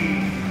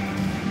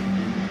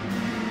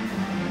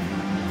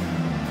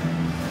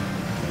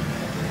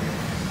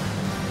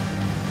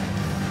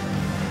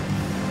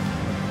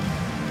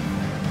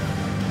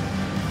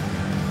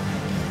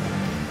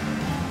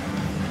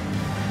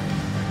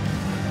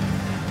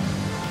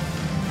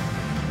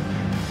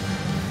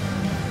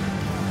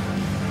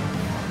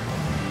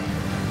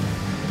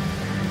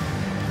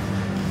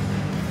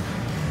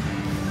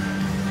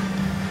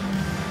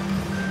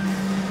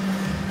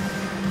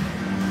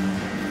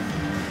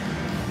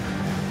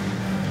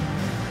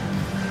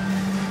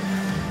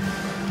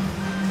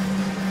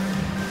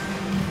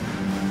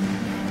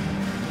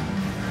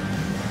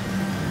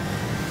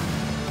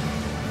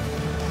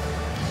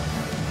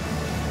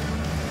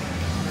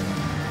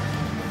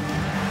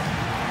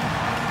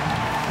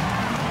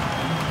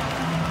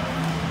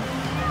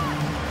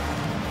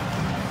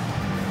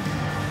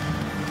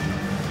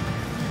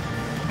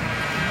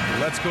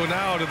 Let's go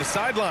now to the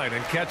sideline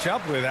and catch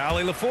up with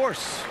Allie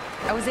LaForce.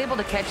 I was able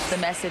to catch the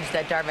message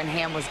that Darvin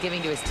Ham was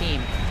giving to his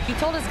team. He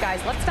told his guys,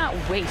 let's not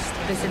waste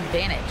this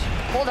advantage.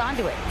 Hold on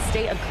to it.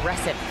 Stay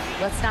aggressive.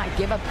 let's not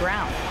give up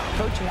ground.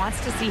 Coach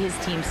wants to see his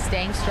team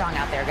staying strong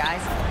out there,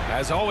 guys.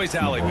 As always,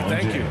 Allie, we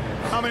thank you.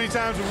 How many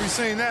times have we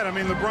seen that? I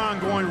mean,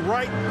 LeBron going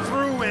right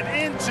through and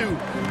into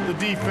the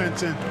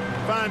defense and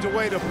finds a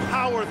way to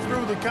power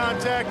through the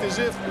contact as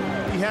if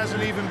he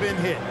hasn't even been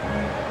hit.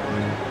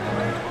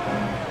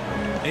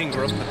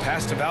 Ingram, the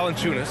pass to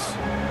Valanciunas.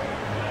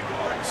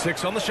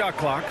 6 on the shot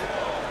clock.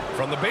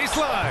 From the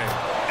baseline.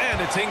 And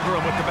it's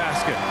Ingram with the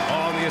basket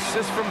on the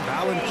assist from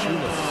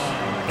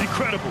Valanciunas.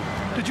 Incredible.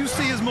 Did you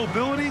see his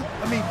mobility?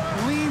 I mean,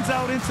 leans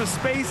out into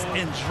space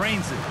and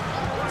drains it.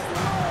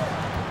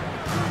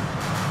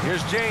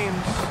 Here's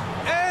James.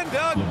 And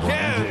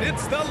again,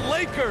 it's the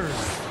Lakers.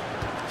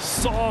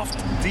 Soft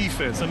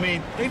defense. I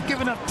mean, they've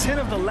given up 10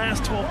 of the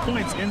last 12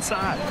 points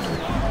inside.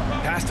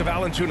 Pass to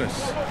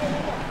Valanciunas.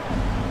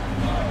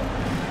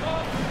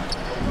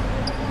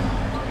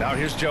 Now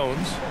here's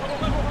Jones.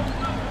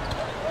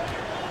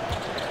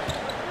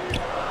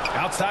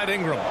 Outside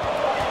Ingram.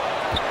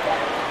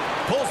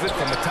 Pulls it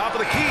from the top of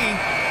the key.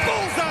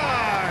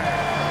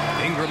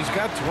 Bullseye! Ingram's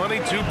got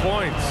 22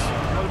 points.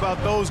 What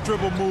about those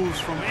dribble moves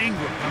from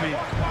Ingram? I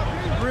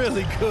mean,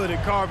 really good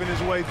at carving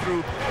his way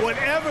through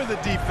whatever the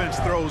defense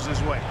throws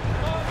his way.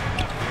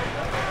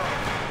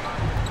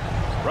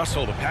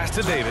 Russell, the pass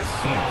to Davis.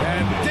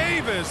 And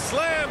Davis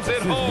slams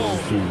it home.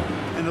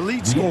 An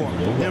elite scorer,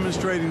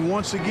 demonstrating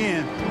once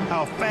again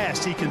how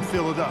fast he can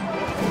fill it up.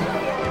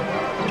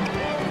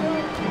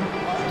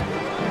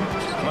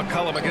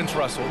 McCollum against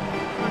Russell.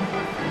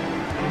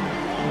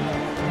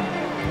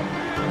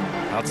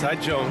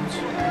 Outside Jones.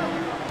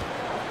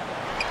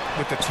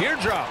 With the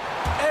teardrop.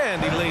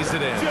 And he lays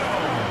it in.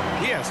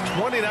 He has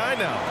 29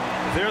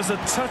 now. There's a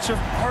touch of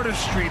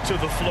artistry to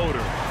the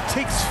floater.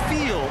 Takes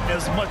feel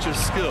as much as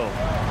skill.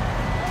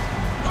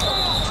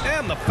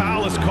 And the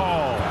foul is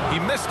called. He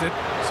missed it,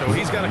 so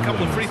he's got a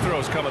couple of free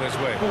throws coming his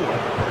way. 4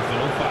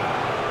 personal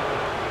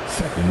foul.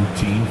 Second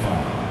team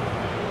foul.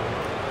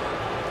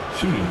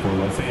 Shooting for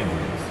Los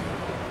Angeles,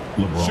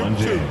 LeBron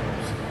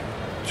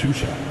James. 2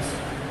 shots.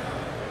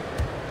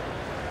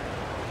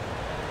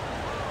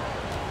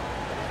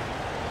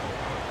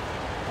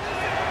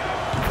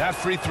 That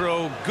free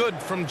throw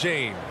good from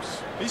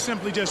James. He's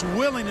simply just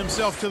willing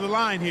himself to the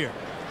line here.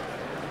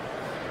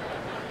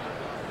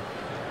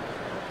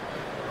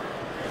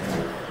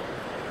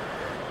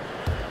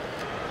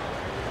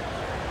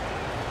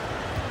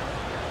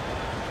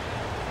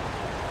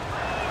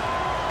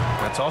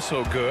 That's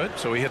also good,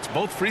 so he hits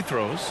both free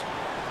throws.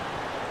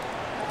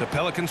 The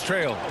Pelicans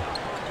trail.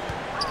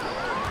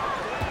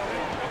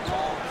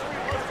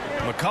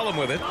 McCollum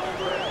with it.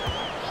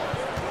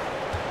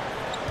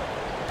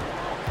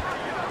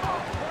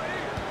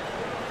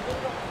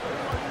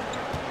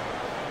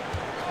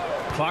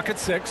 Clock at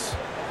 6.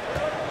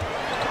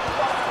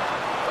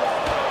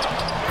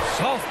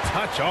 Soft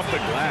touch off the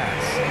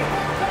glass.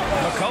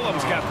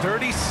 McCollum's got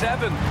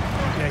 37.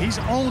 Yeah, he's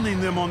owning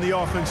them on the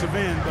offensive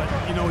end, but,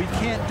 you know, he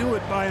can't do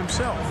it by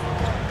himself.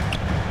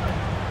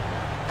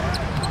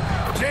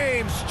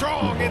 James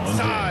strong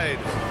inside.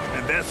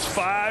 And that's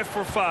 5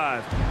 for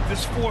 5.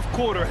 This fourth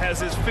quarter has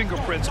his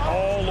fingerprints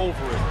all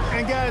over it.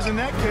 And, guys, in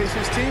that case,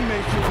 his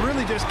teammates should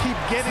really just keep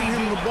getting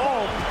him the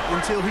ball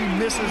until he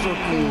misses or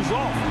cools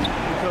off.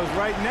 Because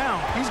right now,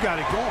 he's got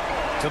it going.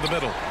 To the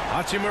middle.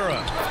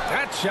 Hachimura.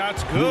 That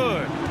shot's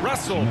good.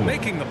 Russell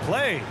making the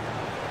play.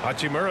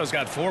 Hachimura's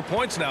got 4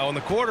 points now in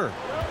the quarter.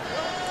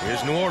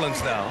 Here's New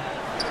Orleans now.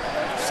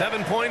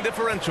 7-point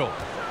differential.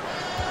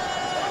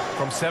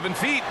 From 7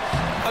 feet.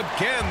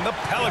 Again, the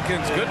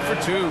Pelicans good for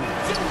 2.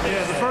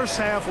 Yeah, the first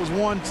half was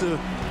one to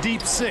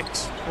deep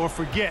 6 or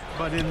forget.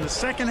 But in the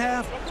second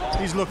half,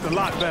 he's looked a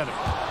lot better.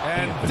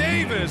 And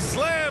Davis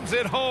slams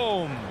it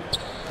home.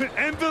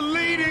 And the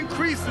lead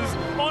increases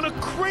on a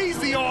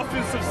crazy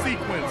offensive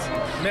sequence.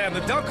 Man,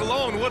 the dunk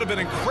alone would have been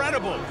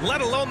incredible,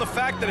 let alone the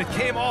fact that it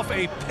came off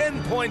a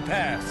pinpoint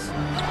pass.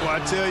 Well, I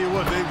tell you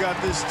what, they've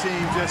got this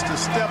team just a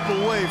step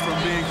away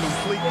from being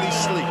completely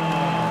sleep.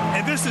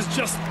 And this is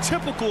just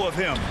typical of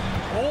him.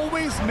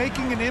 Always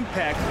making an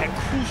impact at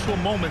crucial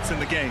moments in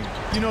the game.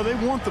 You know, they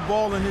want the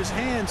ball in his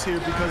hands here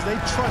because they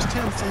trust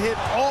him to hit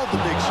all the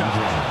big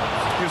shots.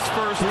 His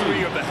first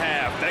 3 of the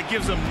half. That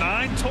gives him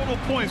 9 total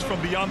points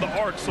from beyond the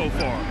arc so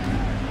far.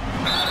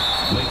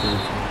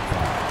 Lakers 5.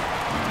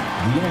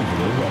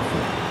 D'Angelo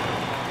Russell.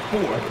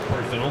 4th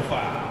personal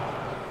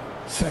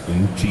foul.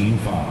 Second team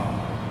foul.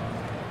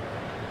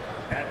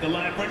 At the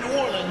line for New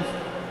Orleans,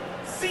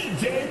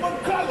 C.J.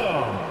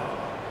 McCollum.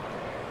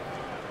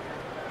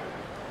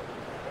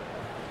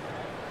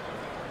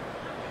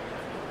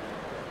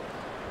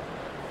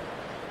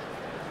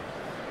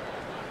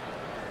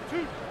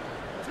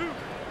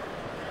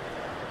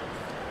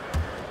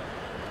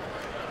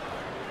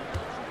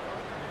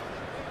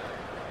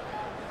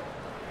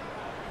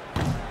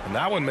 And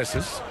that one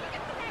misses.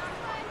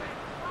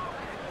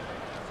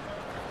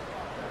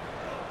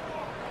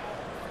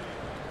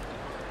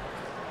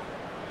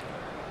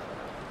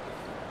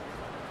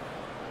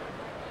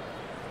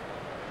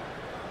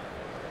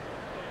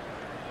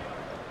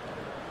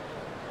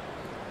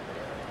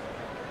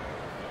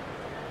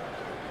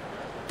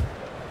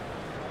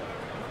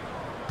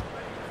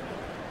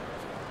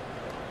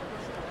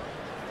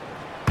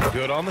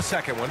 Good on the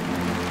second one.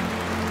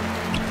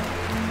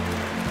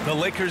 The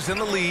Lakers in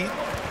the lead.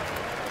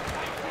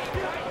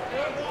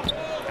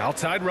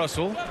 Outside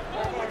Russell.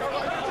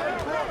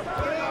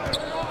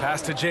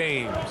 Pass to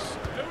James.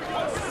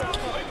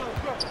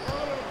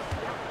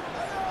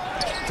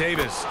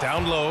 Davis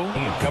down low,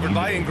 covered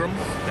by Ingram,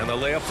 and the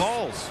layup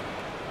falls.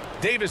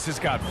 Davis has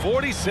got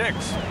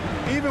 46.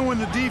 Even when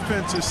the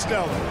defense is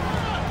stellar,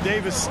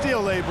 Davis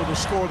still able to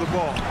score the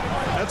ball.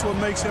 That's what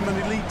makes him an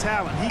elite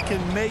talent. He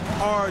can make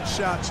hard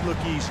shots look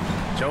easy.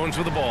 Jones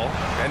with the ball,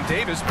 and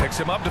Davis picks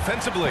him up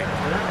defensively.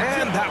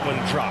 And that one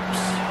drops.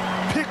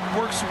 Pick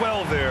works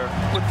well there,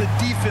 but the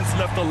defense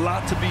left a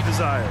lot to be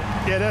desired.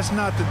 Yeah, that's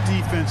not the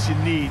defense you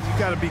need. You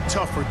got to be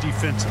tougher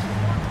defensively.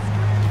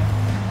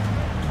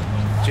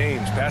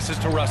 James passes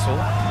to Russell.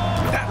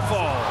 That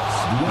falls.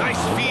 Nice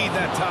feed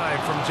that time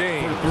from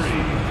James.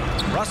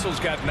 Russell's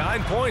got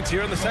 9 points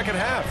here in the second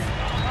half.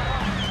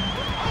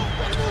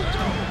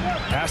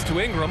 Pass to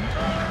Ingram.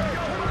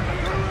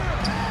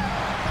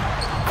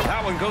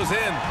 That one goes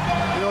in.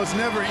 You know, it's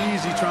never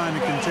easy trying to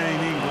contain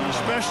Ingram,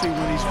 especially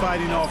when he's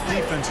fighting off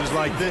defenses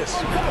like this.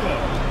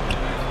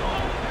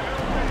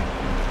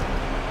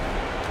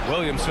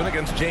 Williamson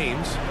against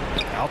James.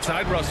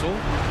 Outside Russell.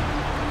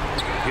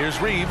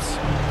 Here's Reeves.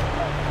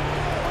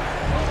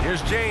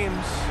 Here's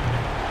James.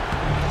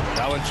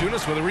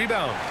 Valanciunas with a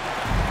rebound.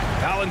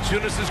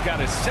 Valanciunas has got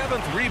his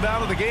 7th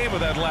rebound of the game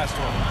with that last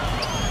one.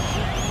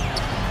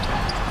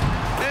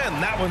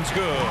 And that one's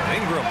good.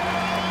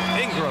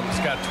 Ingram's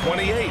got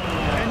 28.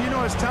 And you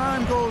know, as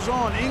time goes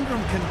on,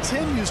 Ingram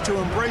continues to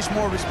embrace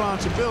more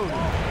responsibility.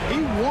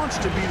 He wants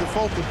to be the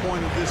focal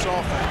point of this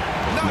offense.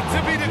 Not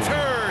to be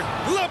deterred,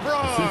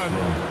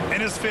 LeBron.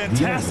 And his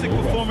fantastic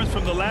performance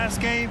from the last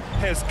game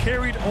has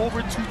carried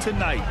over to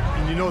tonight.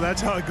 And you know,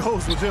 that's how it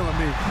goes with him. I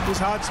mean, his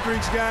hot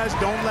streaks, guys,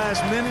 don't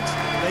last minutes.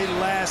 They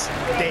last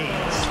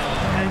days.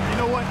 And you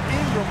know what?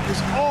 Ingram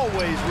is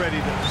always ready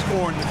to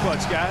score in the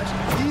clutch, guys.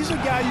 He's a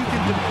guy you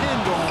can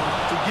depend on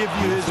to give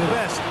you his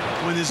best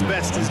when his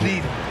best is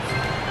needed.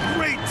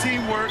 Great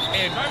teamwork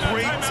and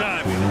great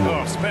timing.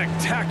 Oh,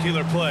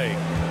 spectacular play.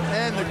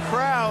 And the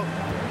crowd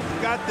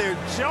got their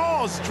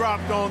jaws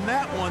dropped on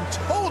that one.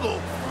 Total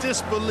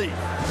disbelief.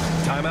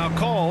 Timeout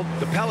called.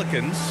 The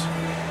Pelicans.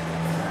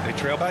 They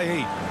trail by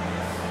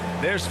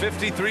 8. There's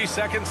 53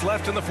 seconds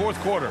left in the fourth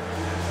quarter.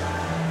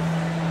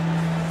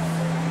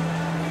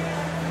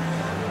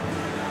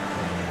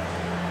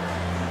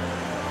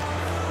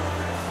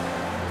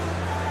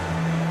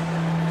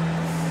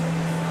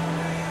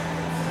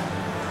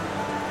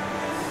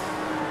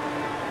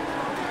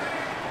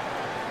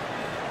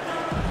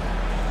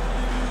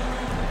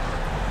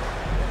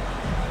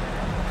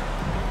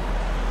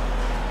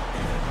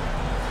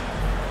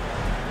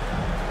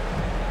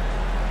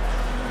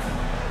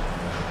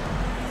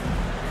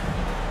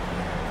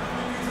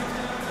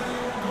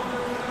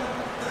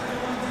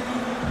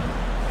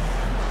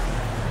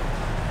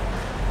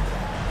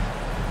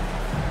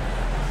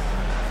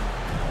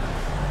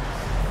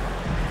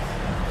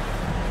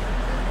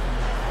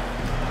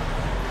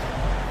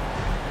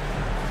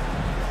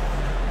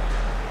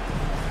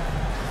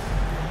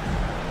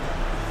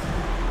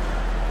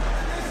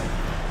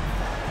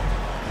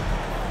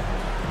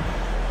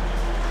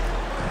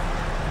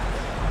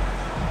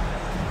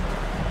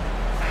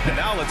 And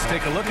now let's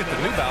take a look at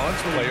the New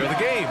Balance player of the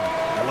game,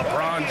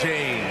 LeBron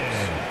James.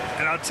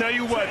 And I'll tell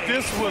you what,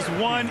 this was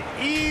one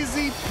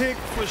easy pick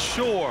for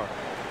sure.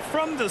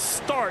 From the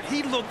start,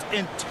 he looked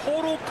in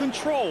total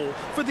control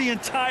for the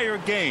entire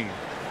game.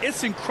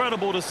 It's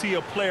incredible to see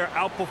a player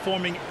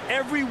outperforming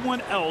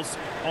everyone else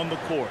on the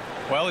court.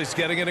 Well, he's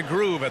getting in a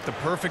groove at the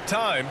perfect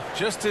time,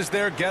 just as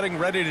they're getting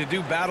ready to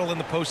do battle in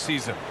the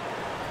postseason.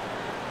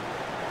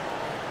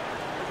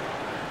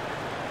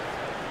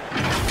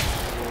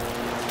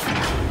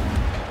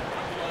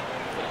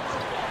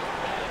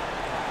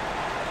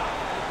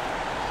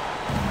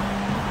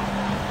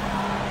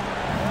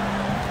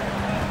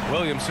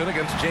 Williamson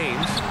against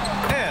James,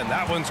 and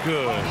that one's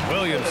good.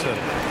 Williamson.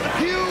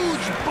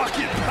 Huge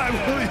bucket by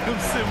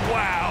Williamson.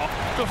 Wow.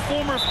 The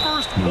former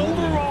first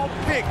overall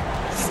pick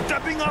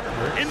stepping up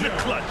in the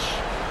clutch.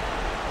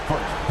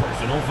 First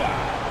personal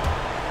foul.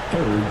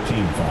 Third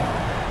team foul.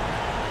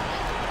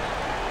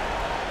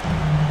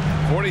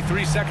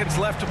 43 seconds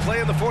left to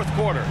play in the fourth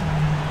quarter.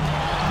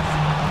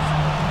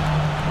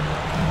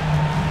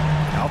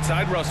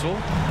 Outside Russell.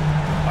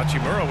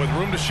 Hachimura with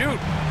room to shoot.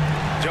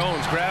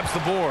 Jones grabs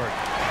the board.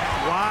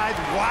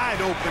 Wide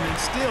open, and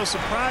still,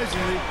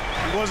 surprisingly,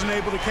 he wasn't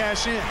able to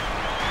cash in.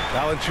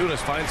 Valanciunas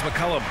finds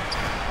McCollum.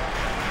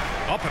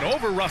 Up and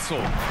over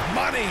Russell.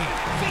 Money.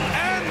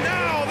 And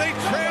now they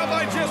trail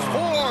by just 4.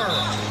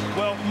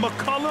 Well,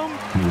 McCollum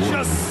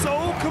just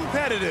so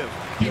competitive.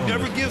 He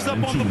never gives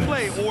up on the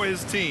play or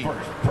his team.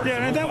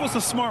 Yeah, and that was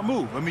a smart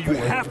move. I mean, you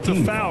have to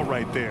foul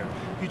right there.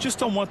 You just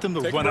don't want them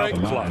to run out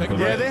the clock.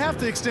 Yeah, they have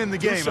to extend the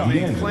game. I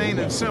mean, plain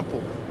and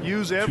simple.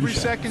 Use every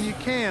second you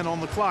can on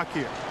the clock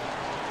here.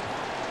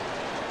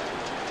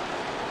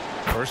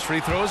 First free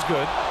throw is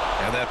good,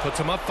 and that puts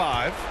him up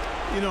 5.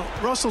 You know,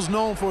 Russell's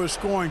known for his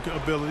scoring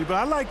ability, but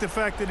I like the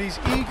fact that he's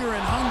eager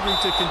and hungry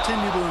to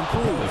continue to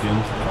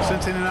improve,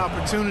 sensing an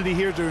opportunity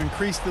here to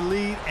increase the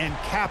lead and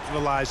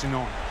capitalizing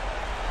on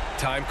it.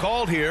 Time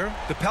called here.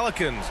 The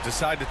Pelicans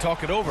decide to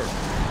talk it over.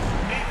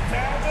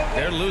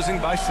 They're losing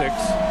by 6.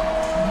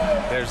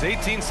 There's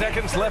 18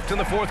 seconds left in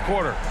the fourth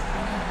quarter.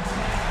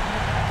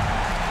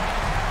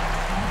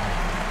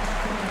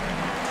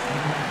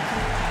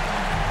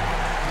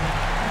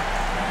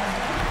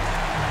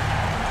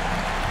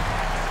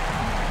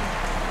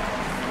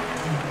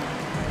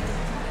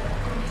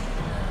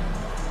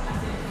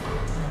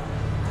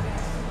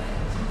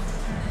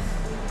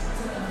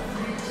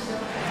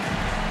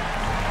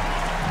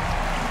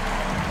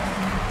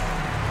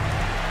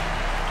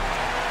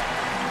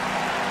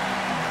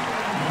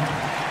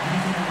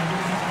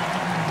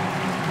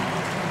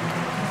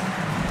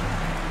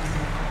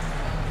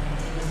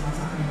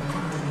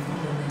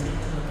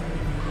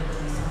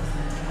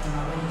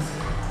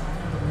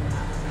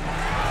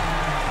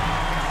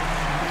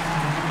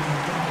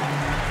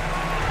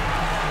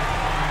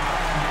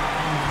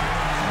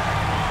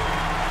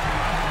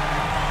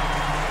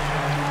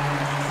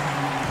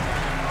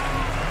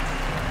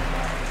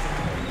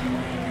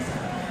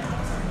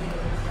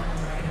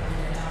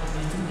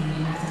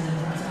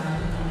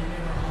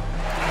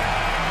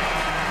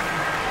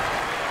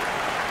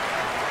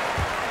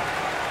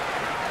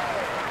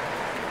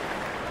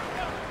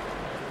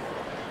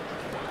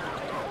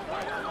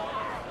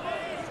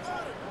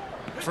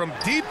 From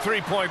deep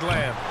three-point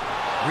land.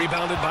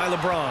 Rebounded by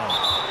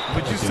LeBron.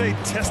 Would you say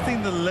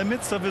testing the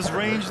limits of his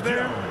range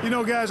there? You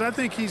know, guys, I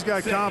think he's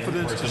got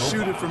confidence to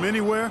shoot it from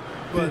anywhere,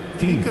 but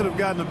he could have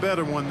gotten a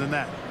better one than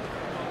that.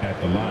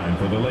 At the line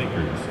for the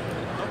Lakers,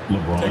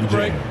 LeBron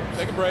James.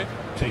 Take a break.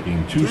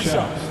 Taking two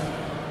shots.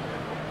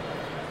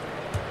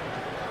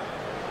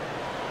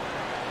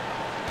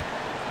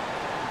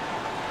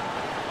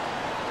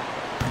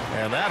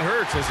 And that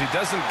hurts as he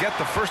doesn't get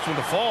the first one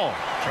to fall.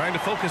 Trying to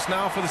focus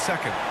now for the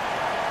second.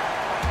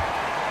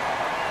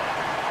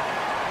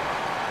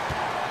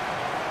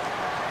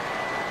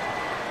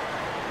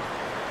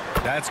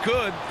 That's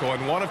good.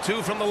 Going 1 of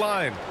 2 from the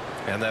line.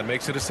 And that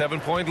makes it a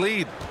 7-point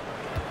lead.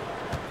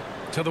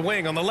 To the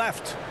wing on the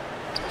left.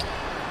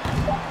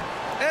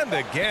 And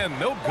again,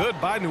 no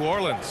good by New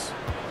Orleans.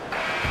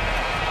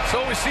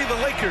 So we see the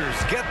Lakers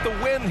get the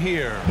win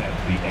here.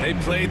 They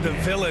played the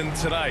villain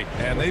tonight,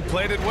 and they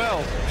played it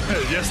well.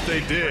 Yes, they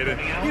did.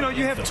 You know,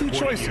 you have two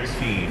choices.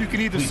 You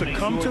can either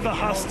succumb to the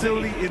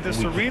hostility in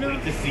this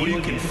arena, or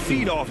you can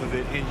feed off of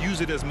it and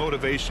use it as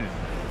motivation.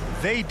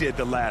 They did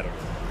the latter.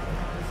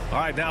 All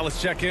right, now let's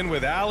check in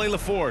with Allie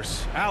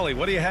LaForce. Allie,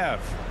 what do you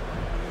have?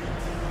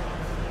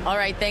 All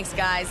right, thanks,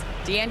 guys.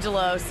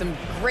 D'Angelo, some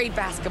great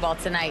basketball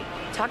tonight.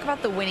 Talk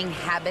about the winning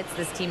habits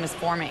this team is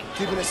forming.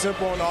 Keeping it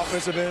simple on the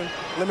offensive end,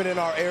 limiting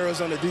our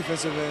errors on the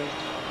defensive end.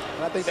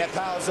 And I think that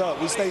piles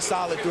up. We stay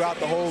solid throughout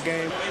the whole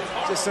game.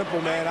 Just simple,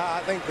 man.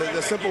 I think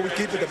the simple we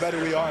keep it, the better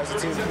we are as a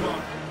team.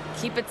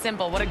 Keep it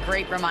simple. What a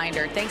great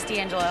reminder. Thanks,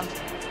 D'Angelo.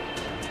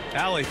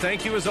 Allie,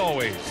 thank you as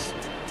always.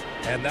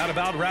 And that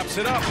about wraps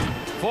it up.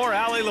 For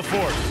Allie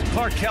LaForce,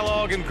 Clark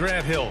Kellogg, and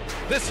Grant Hill,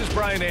 this is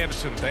Brian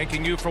Anderson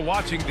thanking you for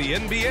watching the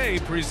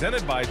NBA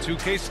presented by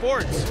 2K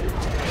Sports.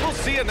 We'll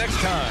see you next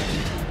time.